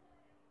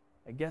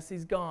 I guess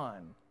he's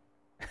gone.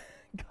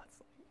 God's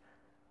like,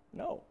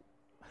 no.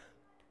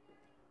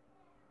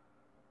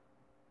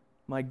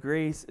 My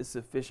grace is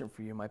sufficient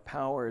for you. My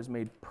power is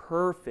made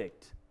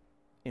perfect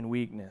in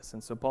weakness.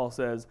 And so Paul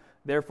says,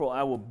 therefore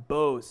I will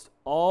boast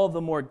all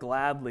the more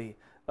gladly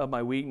of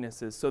my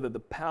weaknesses, so that the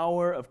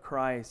power of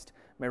Christ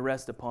may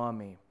rest upon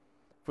me.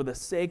 For the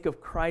sake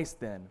of Christ,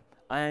 then,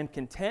 I am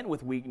content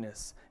with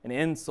weakness and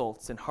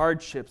insults and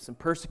hardships and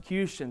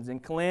persecutions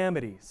and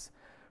calamities.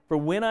 For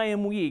when I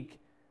am weak,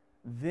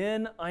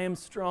 then I am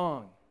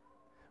strong.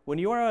 When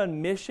you are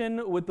on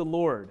mission with the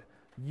Lord,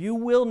 you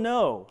will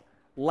know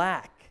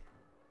lack.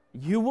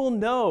 You will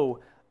know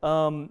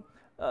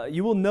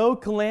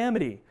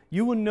calamity.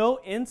 You will know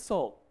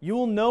insult. You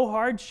will know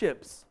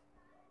hardships.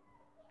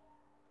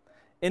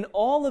 And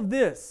all of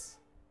this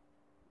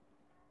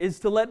is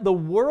to let the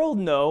world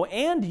know,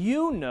 and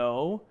you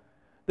know,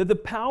 that the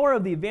power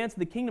of the advance of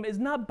the kingdom is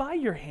not by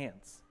your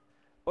hands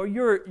or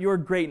your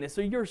greatness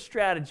or your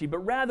strategy, but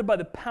rather by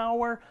the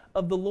power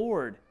of the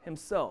Lord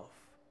Himself.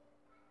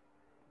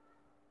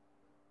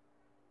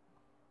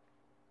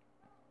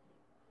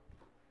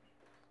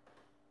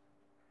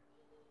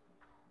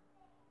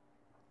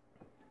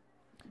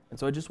 And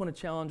so I just want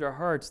to challenge our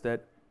hearts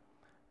that,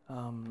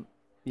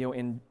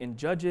 in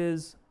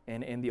Judges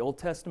and in the Old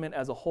Testament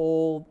as a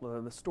whole,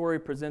 the story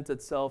presents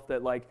itself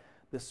that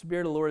the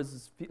Spirit of the Lord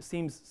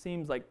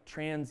seems like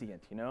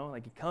transient,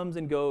 He comes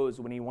and goes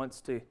when He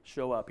wants to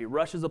show up. He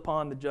rushes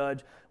upon the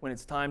judge when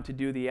it's time to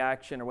do the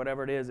action or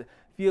whatever it is. It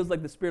feels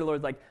like the Spirit of the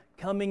Lord is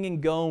coming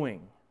and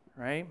going,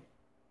 right?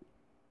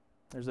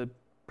 There's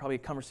probably a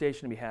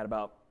conversation to be had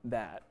about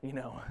that, in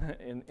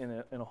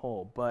a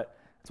whole. But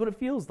that's what it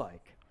feels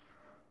like.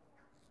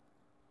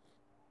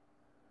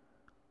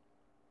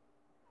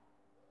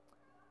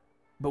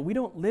 But we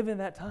don't live in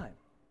that time.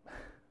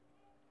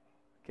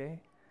 Okay?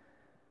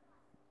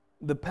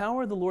 The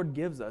power the Lord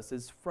gives us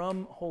is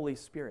from Holy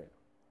Spirit.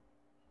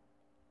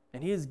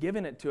 And He has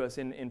given it to us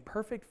in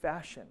perfect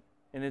fashion.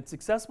 And it's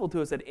accessible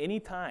to us at any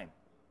time.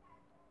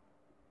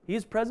 He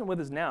is present with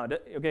us now.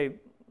 Okay,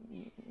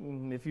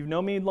 if you've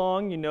known me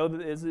long, you know that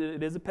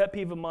it is a pet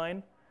peeve of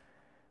mine.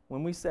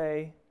 When we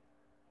say,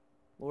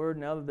 Lord,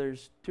 now that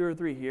there's 2 or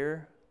 3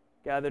 here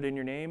gathered in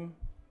your name,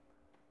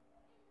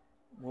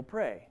 we'll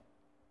pray.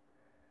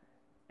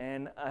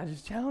 And I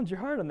just challenge your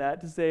heart on that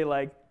to say,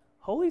 like,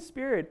 Holy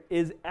Spirit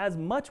is as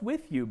much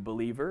with you,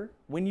 believer,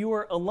 when you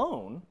are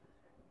alone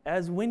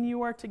as when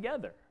you are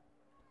together.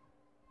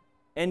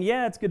 And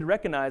yeah, it's good to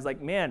recognize,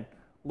 like, man,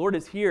 Lord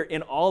is here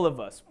in all of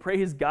us.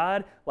 Praise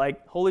God.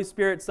 Like, Holy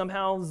Spirit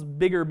somehow is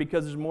bigger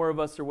because there's more of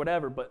us or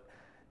whatever. But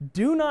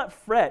do not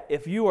fret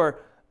if you are,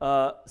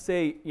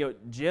 say,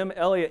 Jim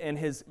Elliott and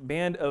his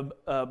band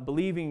of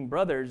believing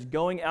brothers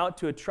going out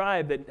to a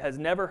tribe that has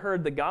never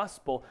heard the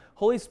gospel.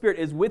 Holy Spirit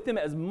is with them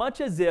as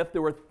much as if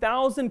there were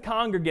 1,000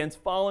 congregants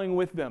following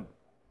with them.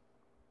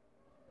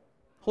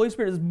 Holy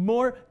Spirit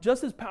is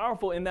just as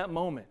powerful in that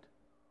moment.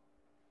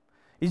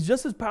 He's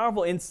just as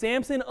powerful in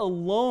Samson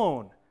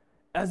alone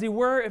as he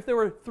were if there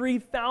were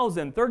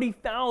 3,000,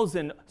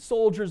 30,000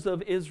 soldiers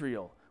of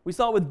Israel. We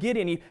saw it with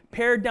Gideon. He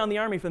pared down the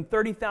army from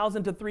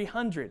 30,000 to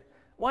 300.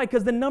 Why?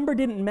 Because the number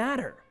didn't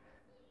matter.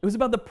 It was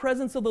about the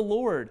presence of the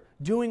Lord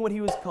doing what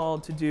he was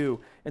called to do.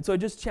 And so I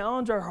just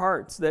challenge our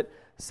hearts that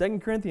 2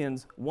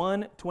 Corinthians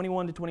 1,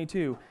 21 to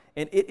 22,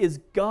 and it is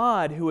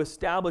God who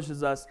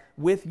establishes us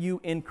with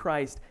you in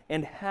Christ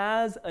and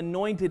has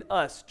anointed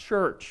us,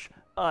 church,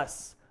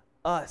 us.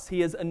 He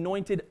has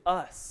anointed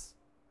us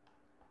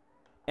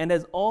and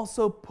has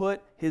also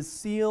put his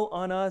seal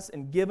on us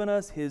and given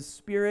us his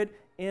Spirit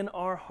in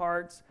our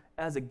hearts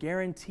as a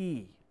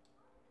guarantee.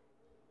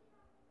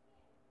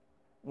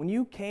 When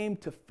you came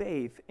to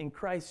faith in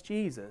Christ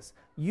Jesus,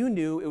 you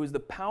knew it was the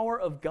power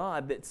of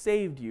God that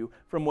saved you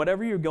from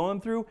whatever you're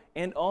going through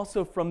and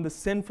also from the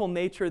sinful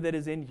nature that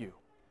is in you.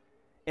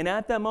 And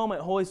at that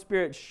moment, Holy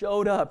Spirit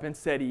showed up and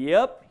said,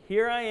 yep,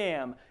 here I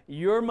am,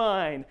 you're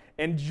mine,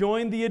 and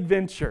joined the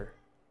adventure.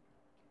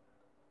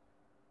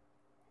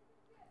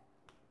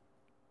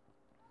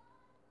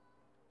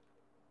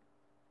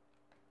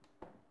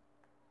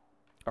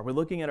 Are we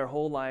looking at our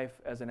whole life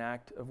as an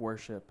act of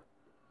worship?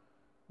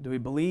 Do we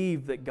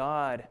believe that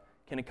God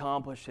can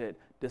accomplish it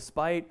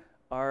despite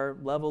our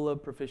level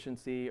of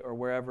proficiency or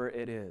wherever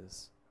it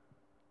is?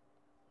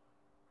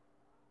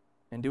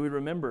 And do we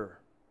remember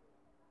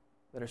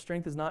that our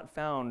strength is not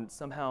found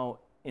somehow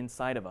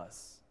inside of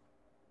us,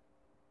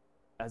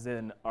 as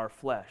in our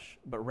flesh,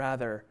 but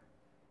rather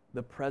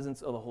the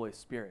presence of the Holy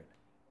Spirit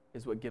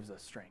is what gives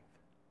us strength.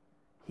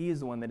 He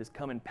is the one that has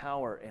come in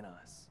power in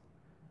us.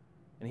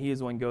 And he is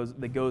the one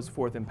that goes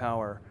forth in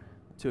power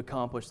to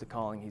accomplish the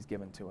calling he's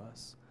given to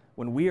us.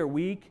 When we are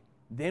weak,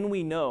 then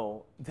we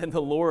know that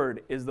the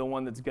Lord is the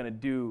one that's going to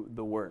do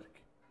the work.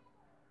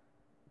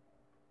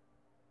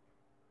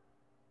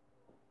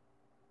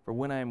 For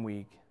when I am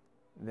weak,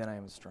 then I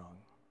am strong.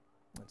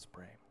 Let's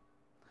pray.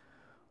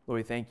 Lord,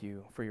 we thank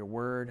you for your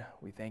word.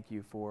 We thank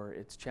you for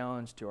its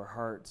challenge to our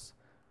hearts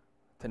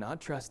to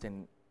not trust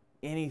in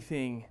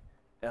anything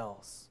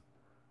else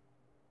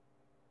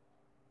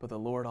but the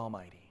Lord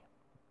Almighty,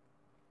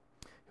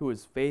 who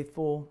is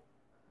faithful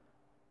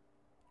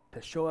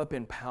to show up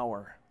in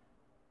power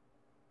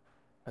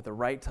at the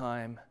right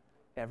time,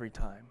 every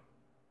time.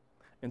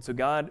 And so,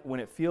 God, when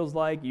it feels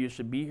like you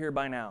should be here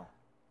by now,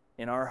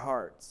 in our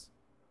hearts,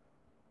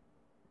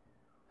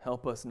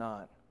 help us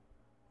not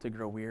to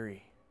grow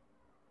weary,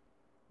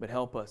 but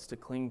help us to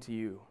cling to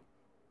you,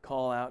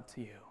 call out to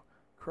you,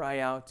 cry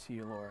out to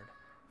you, Lord,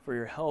 for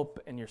your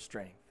help and your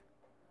strength,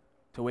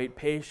 to wait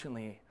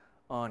patiently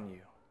on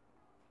you.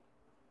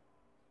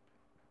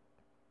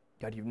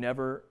 God, you've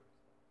never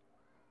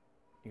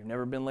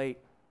been late.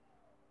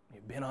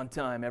 You've been on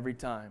time every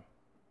time.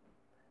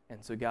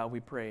 And so, God, we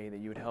pray that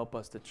you would help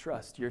us to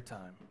trust your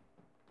time.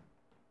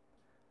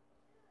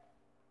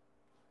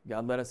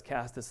 God, let us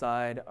cast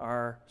aside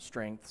our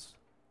strengths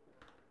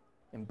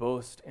and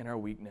boast in our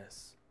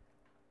weakness,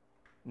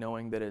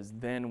 knowing that it is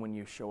then when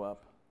you show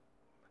up,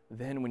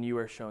 then when you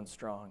are shown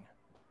strong,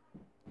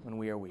 when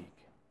we are weak.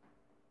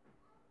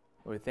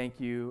 Lord, thank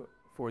you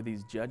for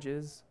these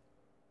judges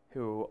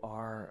who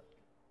are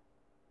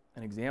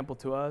an example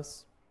to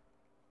us.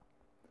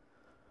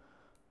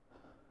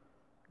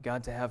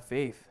 God, to have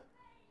faith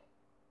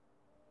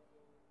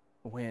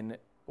when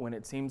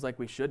it seems like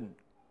we shouldn't.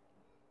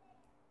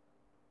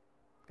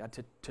 God,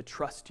 to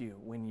trust you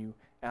when you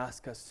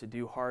ask us to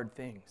do hard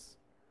things.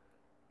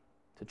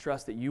 To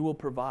trust that you will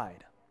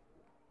provide.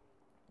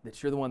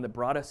 That you're the one that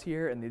brought us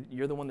here and that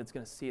you're the one that's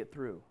going to see it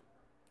through.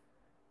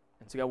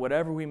 And so, God,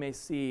 whatever we may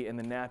see in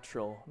the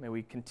natural, may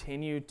we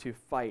continue to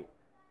fight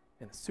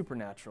in the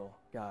supernatural,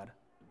 God.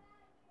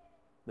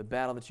 The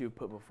battle that you have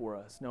put before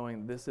us,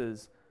 knowing this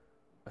is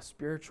a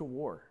spiritual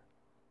war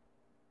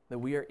that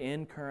we are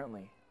in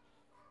currently.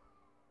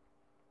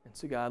 And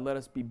so, God, let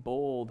us be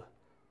bold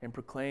in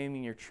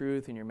proclaiming your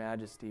truth and your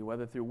majesty,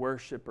 whether through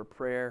worship or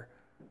prayer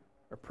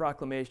or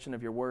proclamation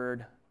of your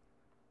word.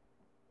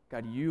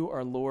 God, you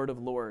are Lord of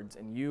lords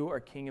and you are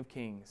King of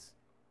kings.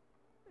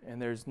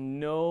 And there's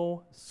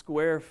no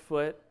square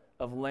foot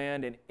of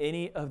land in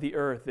any of the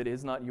earth that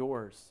is not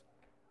yours.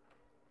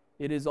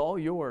 It is all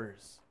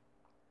yours.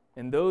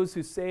 And those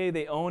who say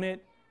they own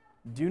it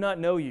do not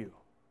know you.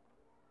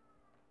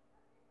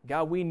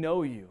 God, we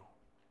know you.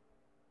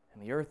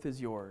 And the earth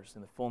is yours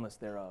and the fullness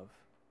thereof.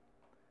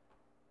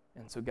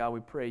 And so, God, we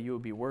pray you will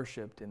be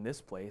worshiped in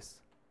this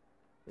place,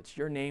 that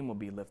your name will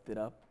be lifted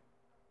up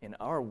in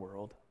our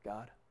world,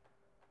 God,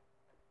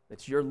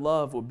 that your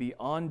love will be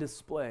on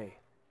display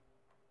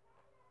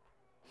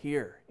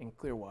here in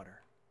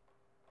Clearwater.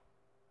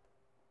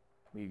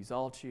 We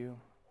exalt you.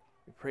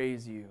 We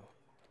praise you.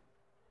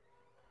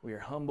 We are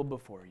humble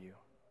before you.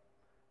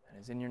 And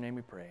it's in your name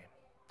we pray.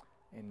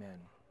 Amen.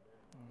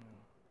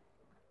 Amen.